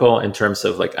the article in terms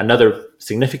of like another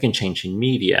significant change in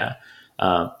media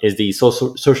is the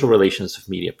social relations of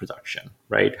media production,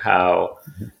 right? How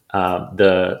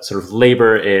the sort of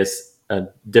labor is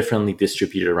differently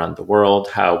distributed around the world,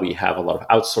 how we have a lot of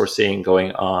outsourcing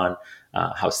going on,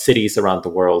 how cities around the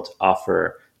world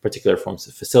offer particular forms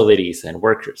of facilities and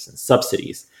workers and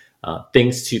subsidies,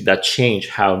 things that change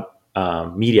how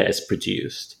media is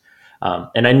produced.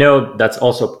 And I know that's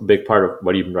also a big part of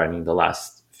what you've been writing the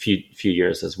last few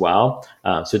years as well.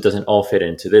 So it doesn't all fit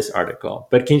into this article.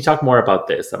 But can you talk more about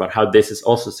this, about how this is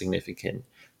also a significant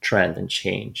trend and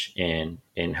change in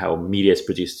how media is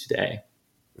produced today?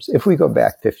 If we go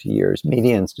back 50 years,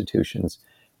 media institutions,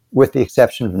 with the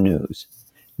exception of news,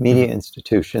 media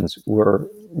institutions were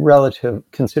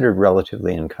considered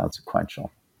relatively inconsequential,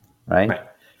 right?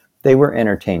 they were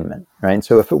entertainment, right?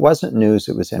 So if it wasn't news,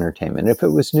 it was entertainment. If it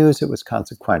was news, it was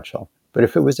consequential. But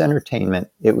if it was entertainment,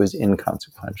 it was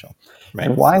inconsequential. Right.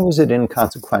 And why was it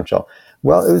inconsequential?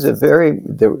 Well, it was Andre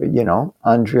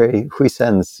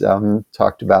Huysens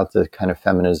talked about the kind of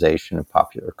feminization of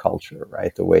popular culture,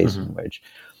 right? The ways in which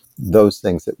those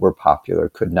things that were popular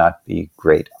could not be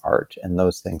great art, and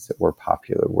those things that were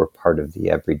popular were part of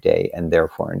the everyday and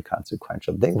therefore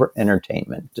inconsequential. They were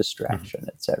entertainment, distraction,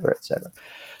 et cetera, et cetera.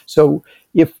 So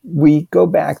if we go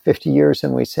back 50 years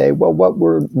and we say, well, what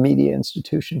were media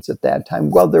institutions at that time?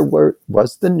 Well,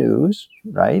 was the news,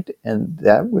 right? And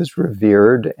that was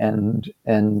revered and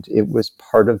it was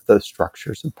part of the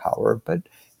structures of power, but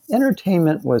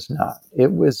entertainment was not.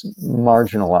 It was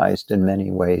marginalized in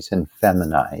many ways and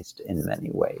feminized in many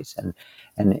ways. And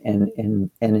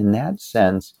in that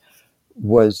sense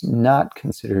was not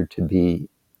considered to be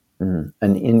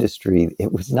an industry.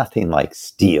 It was nothing like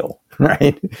steel,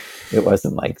 right? It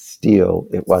wasn't like steel.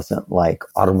 It wasn't like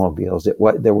automobiles.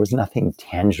 There was nothing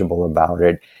tangible about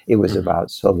it. It was about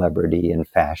celebrity and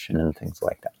fashion and things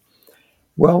like that.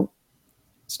 Well,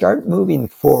 start moving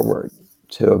forward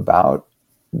to about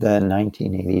the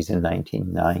 1980s and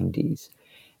 1990s,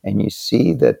 and you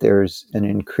see that there's an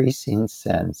increasing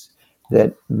sense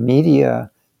that media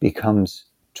becomes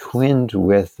twinned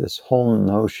with this whole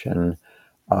notion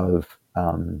of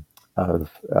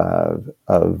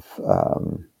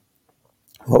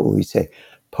what would we say,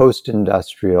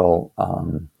 post-industrial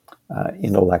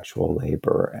intellectual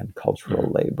labor and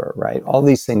cultural labor, right? All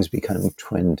these things become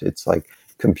twinned. It's like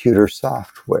computer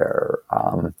software,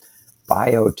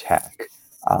 biotech,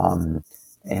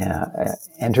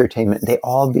 entertainment. They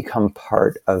all become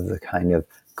part of the kind of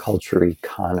culture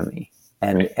economy.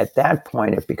 And at that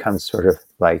point, it becomes sort of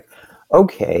like,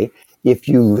 okay, if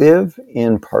you live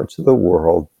in parts of the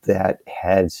world that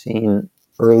had seen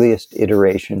earliest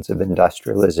iterations of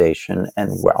industrialization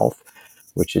and wealth,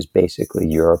 which is basically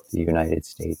Europe, the United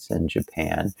States, and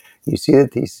Japan, you see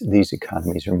that these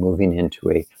economies are moving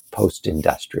into a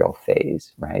post-industrial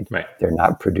phase, right? They're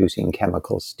not producing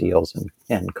chemical steels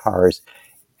and cars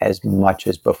as much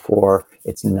as before.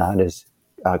 It's not as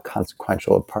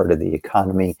consequential a part of the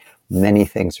economy. Many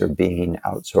things are being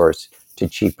outsourced to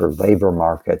cheaper labor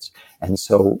markets. And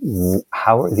so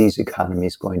how are these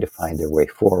economies going to find their way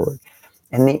forward?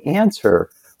 And the answer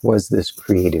was this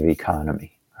creative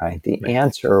economy, right? The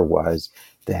answer was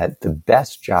that the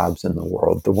best jobs in the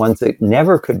world, the ones that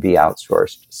never could be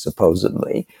outsourced,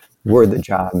 supposedly, were the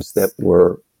jobs that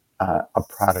were a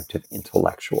product of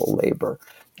intellectual labor.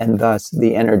 And thus,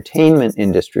 the entertainment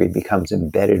industry becomes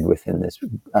embedded within this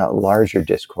larger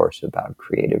discourse about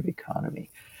creative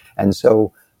economy. And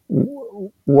so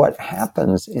what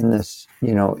happens in this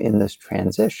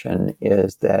transition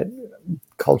is that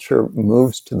culture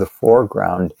moves to the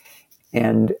foreground,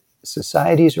 and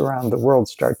societies around the world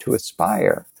start to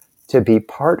aspire to be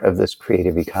part of this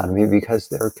creative economy because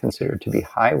they're considered to be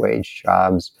high-wage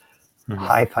jobs,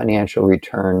 high financial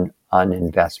return on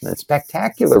investment,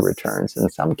 spectacular returns in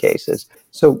some cases.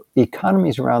 So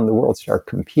economies around the world start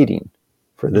competing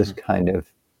for these kind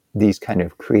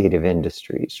of creative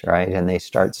industries, right? And they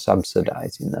start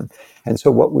subsidizing them. And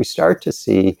so what we start to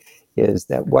see is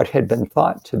that what had been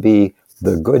thought to be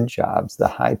the good jobs, the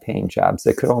high-paying jobs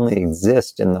that could only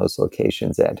exist in those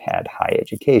locations that had high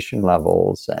education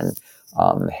levels and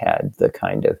had the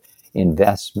kind of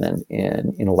investment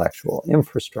in intellectual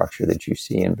infrastructure that you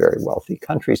see in very wealthy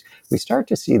countries, we start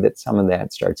to see that some of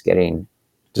that starts getting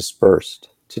dispersed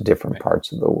to different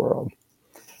parts of the world.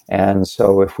 And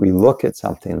so if we look at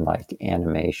something like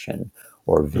animation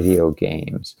or video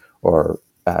games or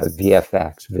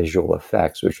VFX, visual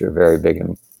effects, which are a very big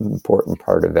and important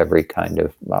part of every kind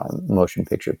of motion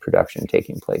picture production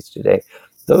taking place today,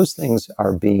 those things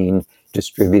are being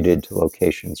distributed to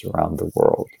locations around the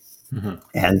world.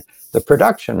 And the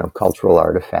production of cultural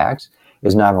artifacts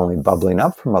is not only bubbling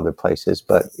up from other places,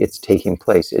 but it's taking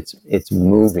place. It's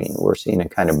moving. We're seeing a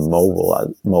kind of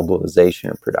mobilization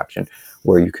of production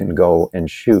where you can go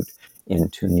and shoot in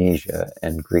Tunisia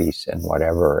and Greece and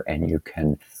whatever, and you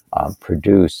can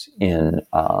produce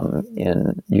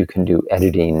you can do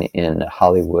editing in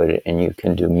Hollywood, and you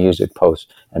can do music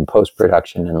post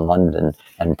production in London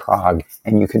and Prague,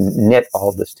 and you can knit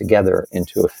all this together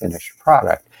into a finished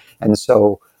product. And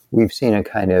so we've seen a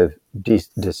kind of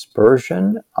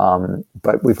dispersion,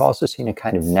 but we've also seen a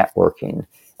kind of networking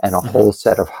and a whole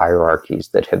set of hierarchies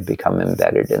that have become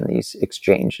embedded in these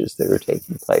exchanges that are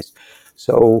taking place.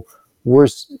 So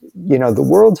the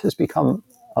world has become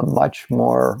a much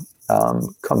more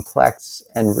complex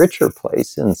and richer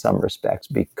place in some respects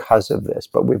because of this.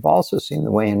 But we've also seen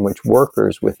the way in which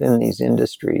workers within these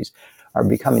industries are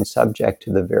becoming subject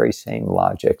to the very same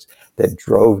logics that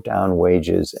drove down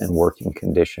wages and working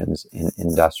conditions in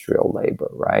industrial labor,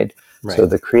 right? So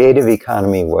the creative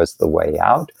economy was the way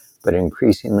out, but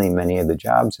increasingly many of the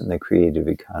jobs in the creative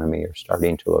economy are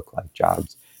starting to look like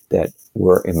jobs that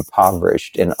were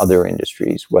impoverished in other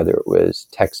industries, whether it was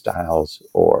textiles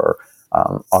or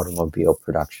automobile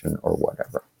production or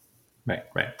whatever.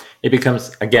 Right. It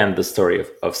becomes, again, the story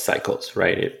of cycles,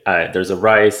 right? There's a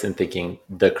rise in thinking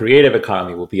the creative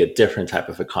economy will be a different type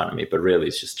of economy, but really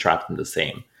it's just trapped in the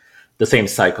same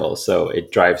cycle. So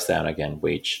it drives down, again,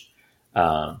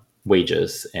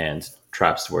 wages and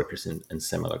traps workers in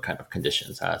similar kind of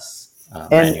conditions as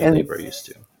manual labor used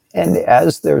to. And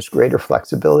as there's greater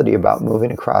flexibility about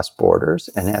moving across borders,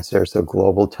 and as there's a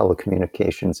global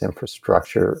telecommunications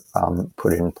infrastructure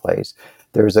put in place,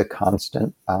 there's a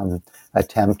constant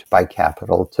attempt by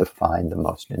capital to find the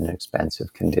most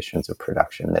inexpensive conditions of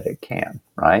production that it can,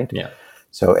 right? Yeah.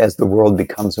 So as the world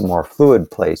becomes a more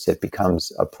fluid place, it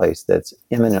becomes a place that's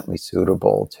eminently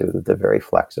suitable to the very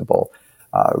flexible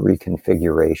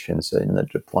reconfigurations in the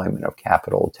deployment of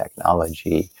capital,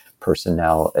 technology,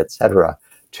 personnel, etc.,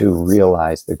 to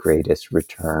realize the greatest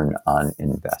return on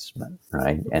investment,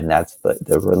 right? And that's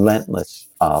the relentless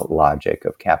logic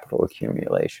of capital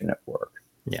accumulation at work.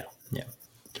 Yeah.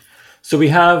 So we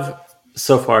have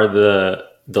so far the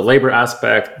labor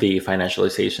aspect, the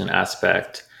financialization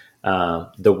aspect,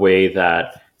 the way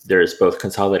that there's both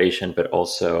consolidation but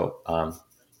also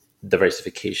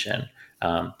diversification.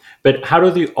 But how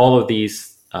do all of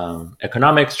these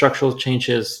economic structural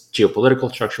changes, geopolitical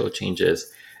structural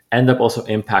changes, end up also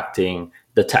impacting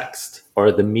the text or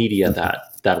the media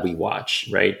that we watch,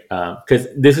 right? Because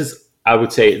this is, I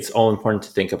would say, it's all important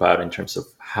to think about in terms of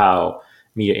how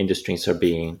media industries are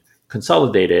being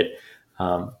consolidated.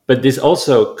 But this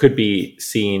also could be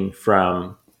seen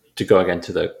from, to go again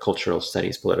to the cultural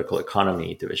studies, political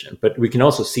economy division. But we can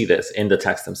also see this in the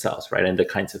texts themselves, right? And the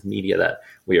kinds of media that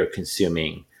we are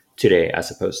consuming today, as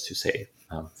opposed to, say,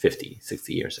 50,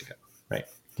 60 years ago, right?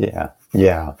 Yeah.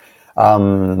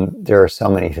 There are so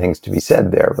many things to be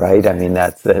said there, right? I mean,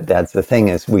 that's the thing,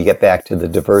 is we get back to the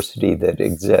diversity that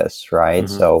exists, right?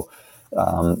 Mm-hmm. So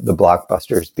the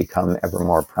blockbusters become ever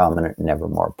more prominent and ever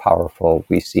more powerful.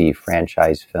 We see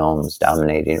franchise films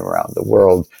dominating around the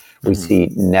world. We mm-hmm. see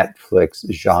Netflix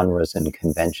genres and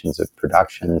conventions of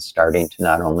production starting to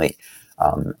not only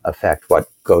affect what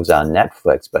goes on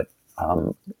Netflix, but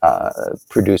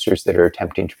producers that are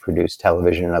attempting to produce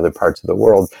television in other parts of the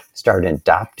world start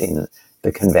adopting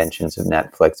the conventions of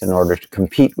Netflix in order to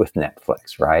compete with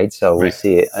Netflix, right? So we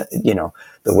see,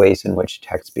 the ways in which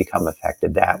texts become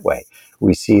affected that way.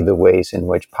 We see the ways in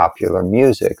which popular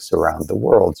musics around the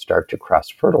world start to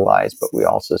cross-fertilize, but we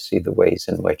also see the ways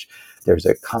in which there's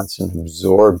a constant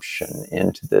absorption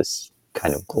into this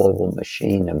kind of global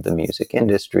machine of the music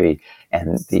industry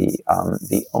and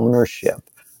the ownership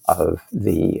of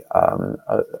the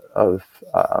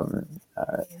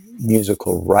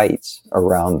musical rights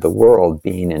around the world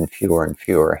being in fewer and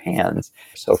fewer hands.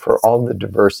 So for all the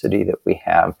diversity that we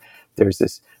have, there's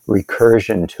this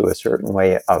recursion to a certain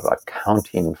way of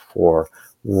accounting for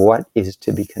what is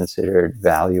to be considered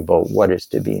valuable, what is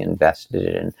to be invested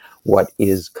in, what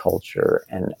is culture,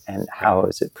 and how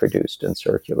is it produced and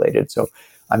circulated. So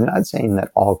I'm not saying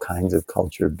that all kinds of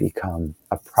culture become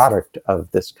a product of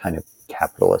this kind of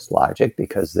capitalist logic,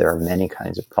 because there are many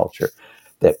kinds of culture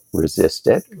that resist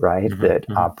it, right? Mm-hmm. That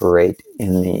operate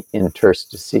in the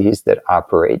interstices, that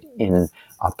operate in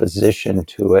opposition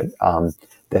to it,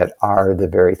 that are the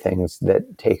very things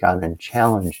that take on and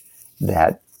challenge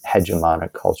that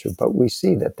hegemonic culture. But we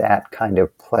see that kind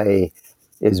of play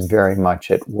is very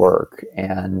much at work.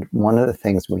 And one of the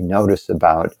things we notice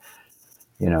about,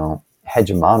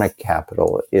 hegemonic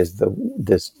capital is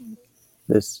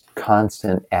this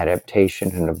constant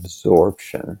adaptation and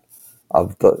absorption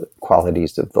of the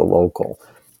qualities of the local.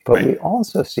 But we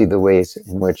also see the ways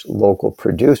in which local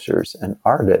producers and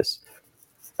artists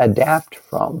adapt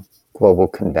from global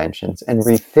conventions and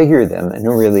refigure them in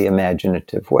really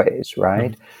imaginative ways,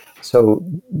 right? Mm-hmm. So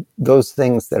those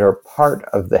things that are part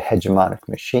of the hegemonic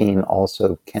machine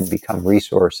also can become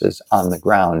resources on the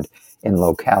ground in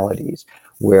localities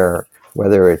where,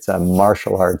 whether it's a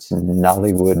martial arts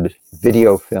Nollywood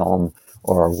video film,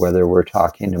 or whether we're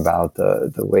talking about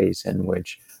the ways in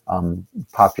which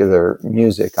popular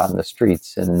music on the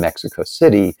streets in Mexico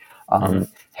City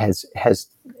has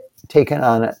taken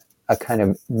on a kind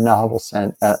of novel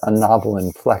a novel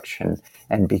inflection,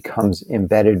 and becomes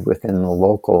embedded within the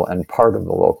local and part of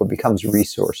the local, becomes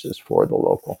resources for the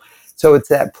local. So it's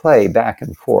that play back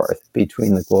and forth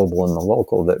between the global and the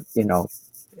local that,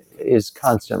 is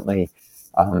constantly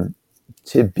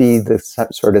to be the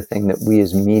sort of thing that we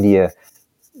as media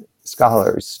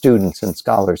scholars, students and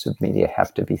scholars of media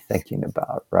have to be thinking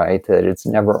about, right? That it's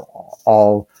never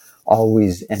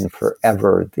always and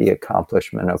forever the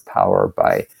accomplishment of power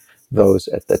by those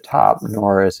at the top,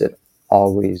 nor is it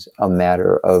always a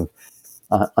matter of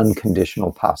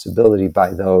unconditional possibility by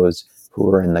those who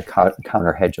are in the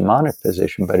counter-hegemonic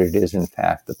position, but it is in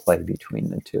fact the play between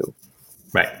the two.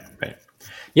 Right.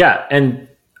 Yeah, and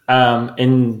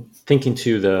in thinking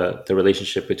to the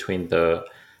relationship between the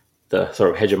sort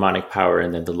of hegemonic power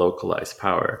and then the localized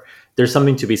power, there's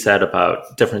something to be said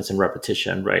about difference in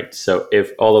repetition, right? So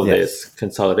if all of this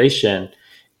consolidation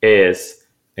is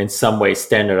in some way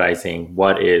standardizing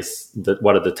what a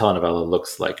telenovela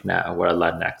looks like now, what a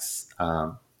Latinx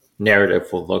narrative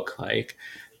will look like,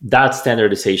 that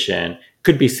standardization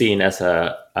could be seen as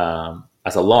a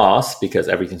loss because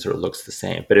everything sort of looks the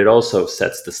same, but it also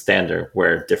sets the standard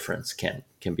where difference can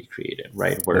be created,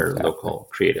 right? Where local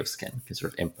creatives can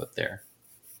sort of input their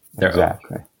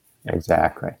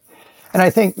Exactly. And I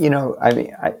think,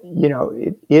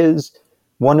 it is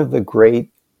one of the great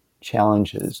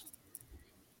challenges.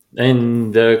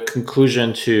 In the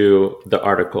conclusion to the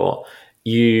article,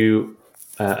 you,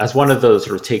 as one of those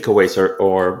sort of takeaways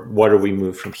or what do we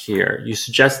move from here, you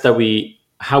suggest that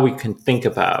how we can think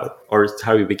about, or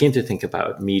how we begin to think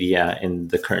about media in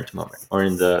the current moment or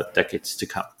in the decades to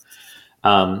come.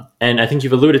 And I think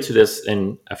you've alluded to this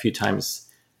in a few times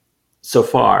so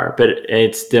far, but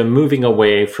it's the moving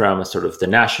away from sort of the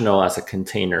national as a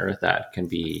container that can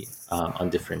be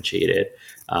undifferentiated,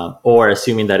 or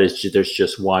assuming that there's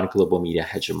just one global media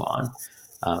hegemon,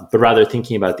 but rather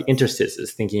thinking about the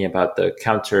interstices, thinking about the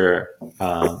counters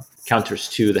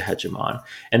to the hegemon,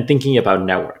 and thinking about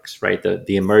networks, right?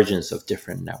 The emergence of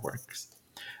different networks.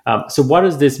 So what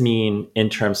does this mean in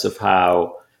terms of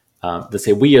how, let's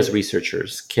say, we as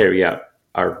researchers carry out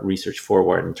our research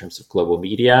forward in terms of global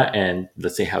media, and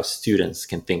let's say how students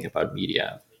can think about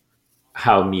media,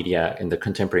 how media in the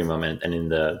contemporary moment and in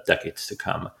the decades to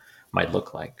come might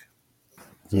look like?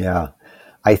 Yeah,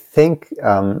 I think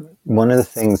one of the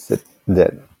things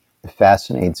that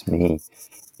fascinates me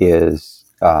is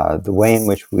the way in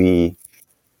which we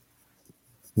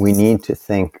need to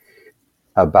think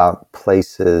about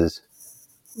places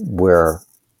where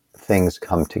things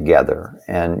come together.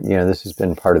 And, this has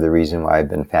been part of the reason why I've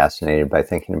been fascinated by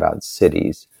thinking about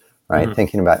cities, right? Mm-hmm.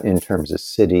 Thinking about in terms of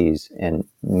cities and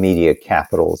media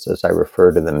capitals, as I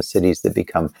refer to them, cities that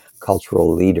become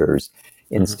cultural leaders,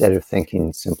 instead of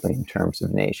thinking simply in terms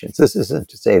of nations. This isn't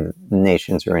to say that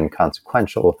nations are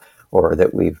inconsequential or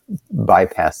that we've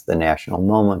bypassed the national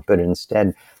moment, but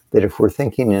instead that if we're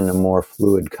thinking in a more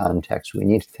fluid context, we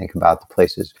need to think about the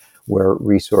places where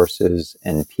resources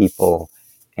and people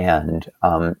and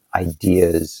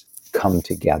ideas come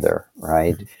together,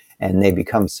 right? Mm-hmm. And they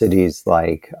become cities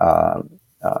like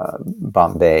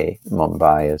Bombay,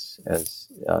 Mumbai, as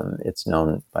it's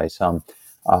known by some.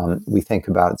 We think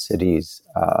about cities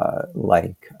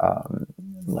like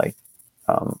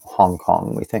Hong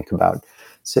Kong. We think about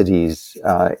cities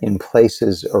in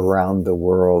places around the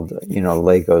world,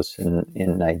 Lagos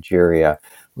in Nigeria.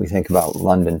 We think about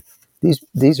London.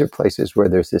 These are places where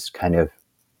there's this kind of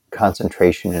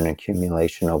concentration and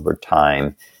accumulation over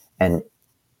time and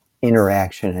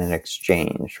interaction and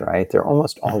exchange, right? They're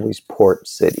almost always port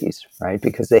cities, right?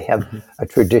 Because they have a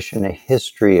tradition, a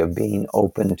history of being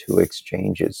open to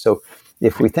exchanges. So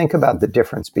if we think about the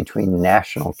difference between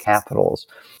national capitals,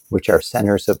 which are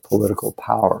centers of political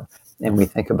power, and we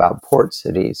think about port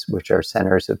cities, which are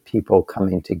centers of people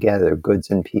coming together,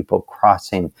 goods and people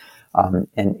crossing and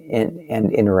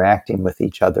interacting with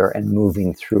each other and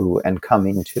moving through and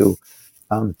coming to.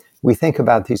 We think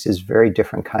about these as very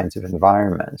different kinds of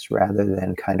environments rather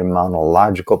than kind of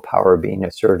monological power being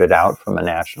asserted out from a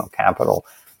national capital.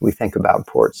 We think about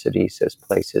port cities as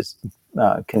places,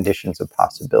 conditions of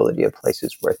possibility, of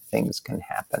places where things can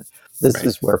happen. This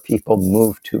is where people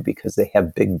move to because they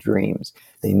have big dreams.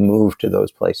 They move to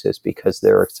those places because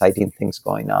there are exciting things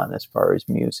going on as far as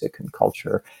music and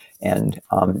culture and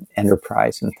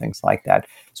enterprise and things like that.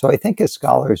 So I think as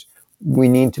scholars, we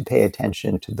need to pay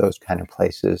attention to those kind of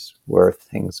places where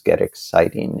things get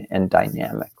exciting and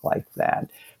dynamic like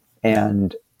that.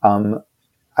 And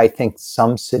I think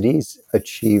some cities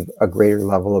achieve a greater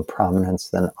level of prominence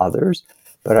than others,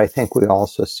 but I think we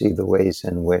also see the ways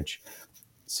in which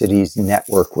cities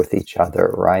network with each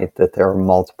other, right? That there are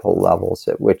multiple levels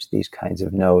at which these kinds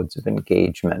of nodes of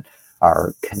engagement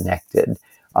are connected.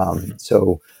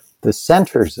 So the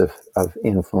centers of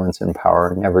influence and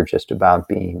power are never just about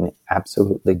being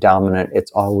absolutely dominant.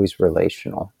 It's always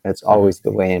relational. It's always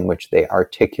the way in which they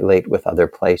articulate with other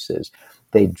places.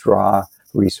 They draw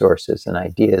resources and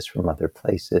ideas from other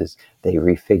places. They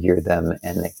refigure them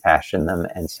and they fashion them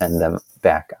and send them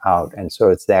back out. And so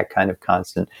it's that kind of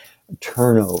constant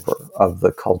turnover of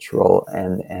the cultural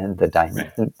and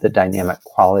the dynamic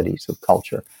qualities of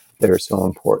culture that are so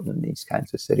important in these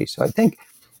kinds of cities. So I think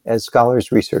as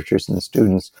scholars, researchers, and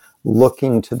students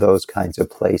looking to those kinds of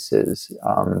places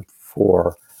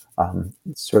for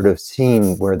sort of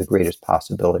seeing where the greatest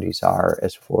possibilities are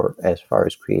as far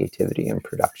as creativity and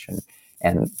production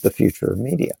and the future of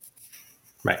media.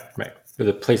 Right.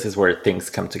 The places where things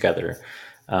come together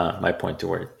might point to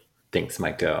where things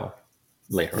might go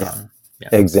later on. Yeah.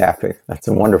 Exactly. That's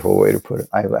a wonderful way to put it.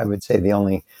 I would say the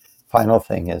only final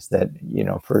thing is that,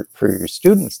 for your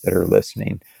students that are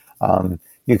listening,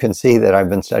 you can see that I've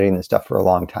been studying this stuff for a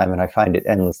long time, and I find it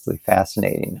endlessly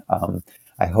fascinating.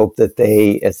 I hope that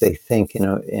as they think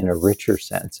in a richer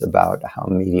sense about how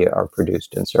media are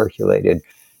produced and circulated,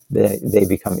 they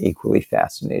become equally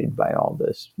fascinated by all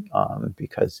this,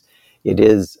 because it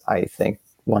is, I think,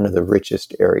 one of the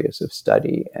richest areas of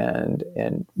study and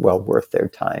well worth their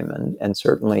time, and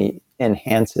certainly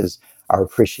enhances our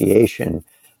appreciation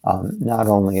not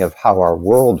only of how our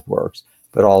world works,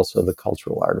 but also the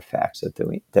cultural artifacts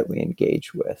that we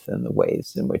engage with and the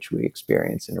ways in which we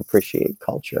experience and appreciate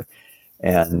culture.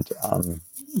 And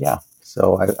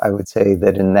so I would say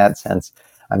that in that sense,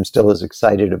 I'm still as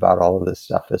excited about all of this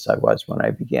stuff as I was when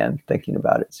I began thinking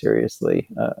about it seriously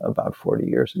about 40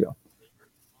 years ago.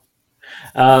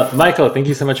 Michael, thank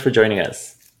you so much for joining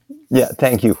us. Yeah,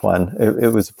 thank you, Juan.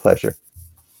 It was a pleasure.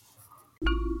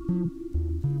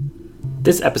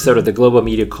 This episode of the Global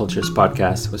Media Cultures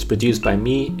podcast was produced by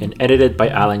me and edited by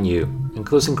Alan Yu, and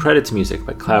closing credits music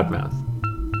by Cloudmouth.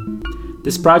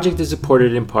 This project is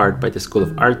supported in part by the School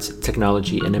of Arts,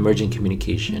 Technology, and Emerging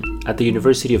Communication at the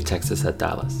University of Texas at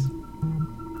Dallas.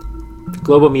 The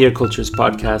Global Media Cultures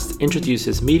podcast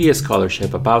introduces media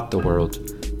scholarship about the world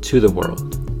to the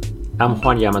world. I'm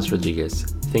Juan Llamas Rodriguez.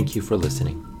 Thank you for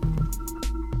listening.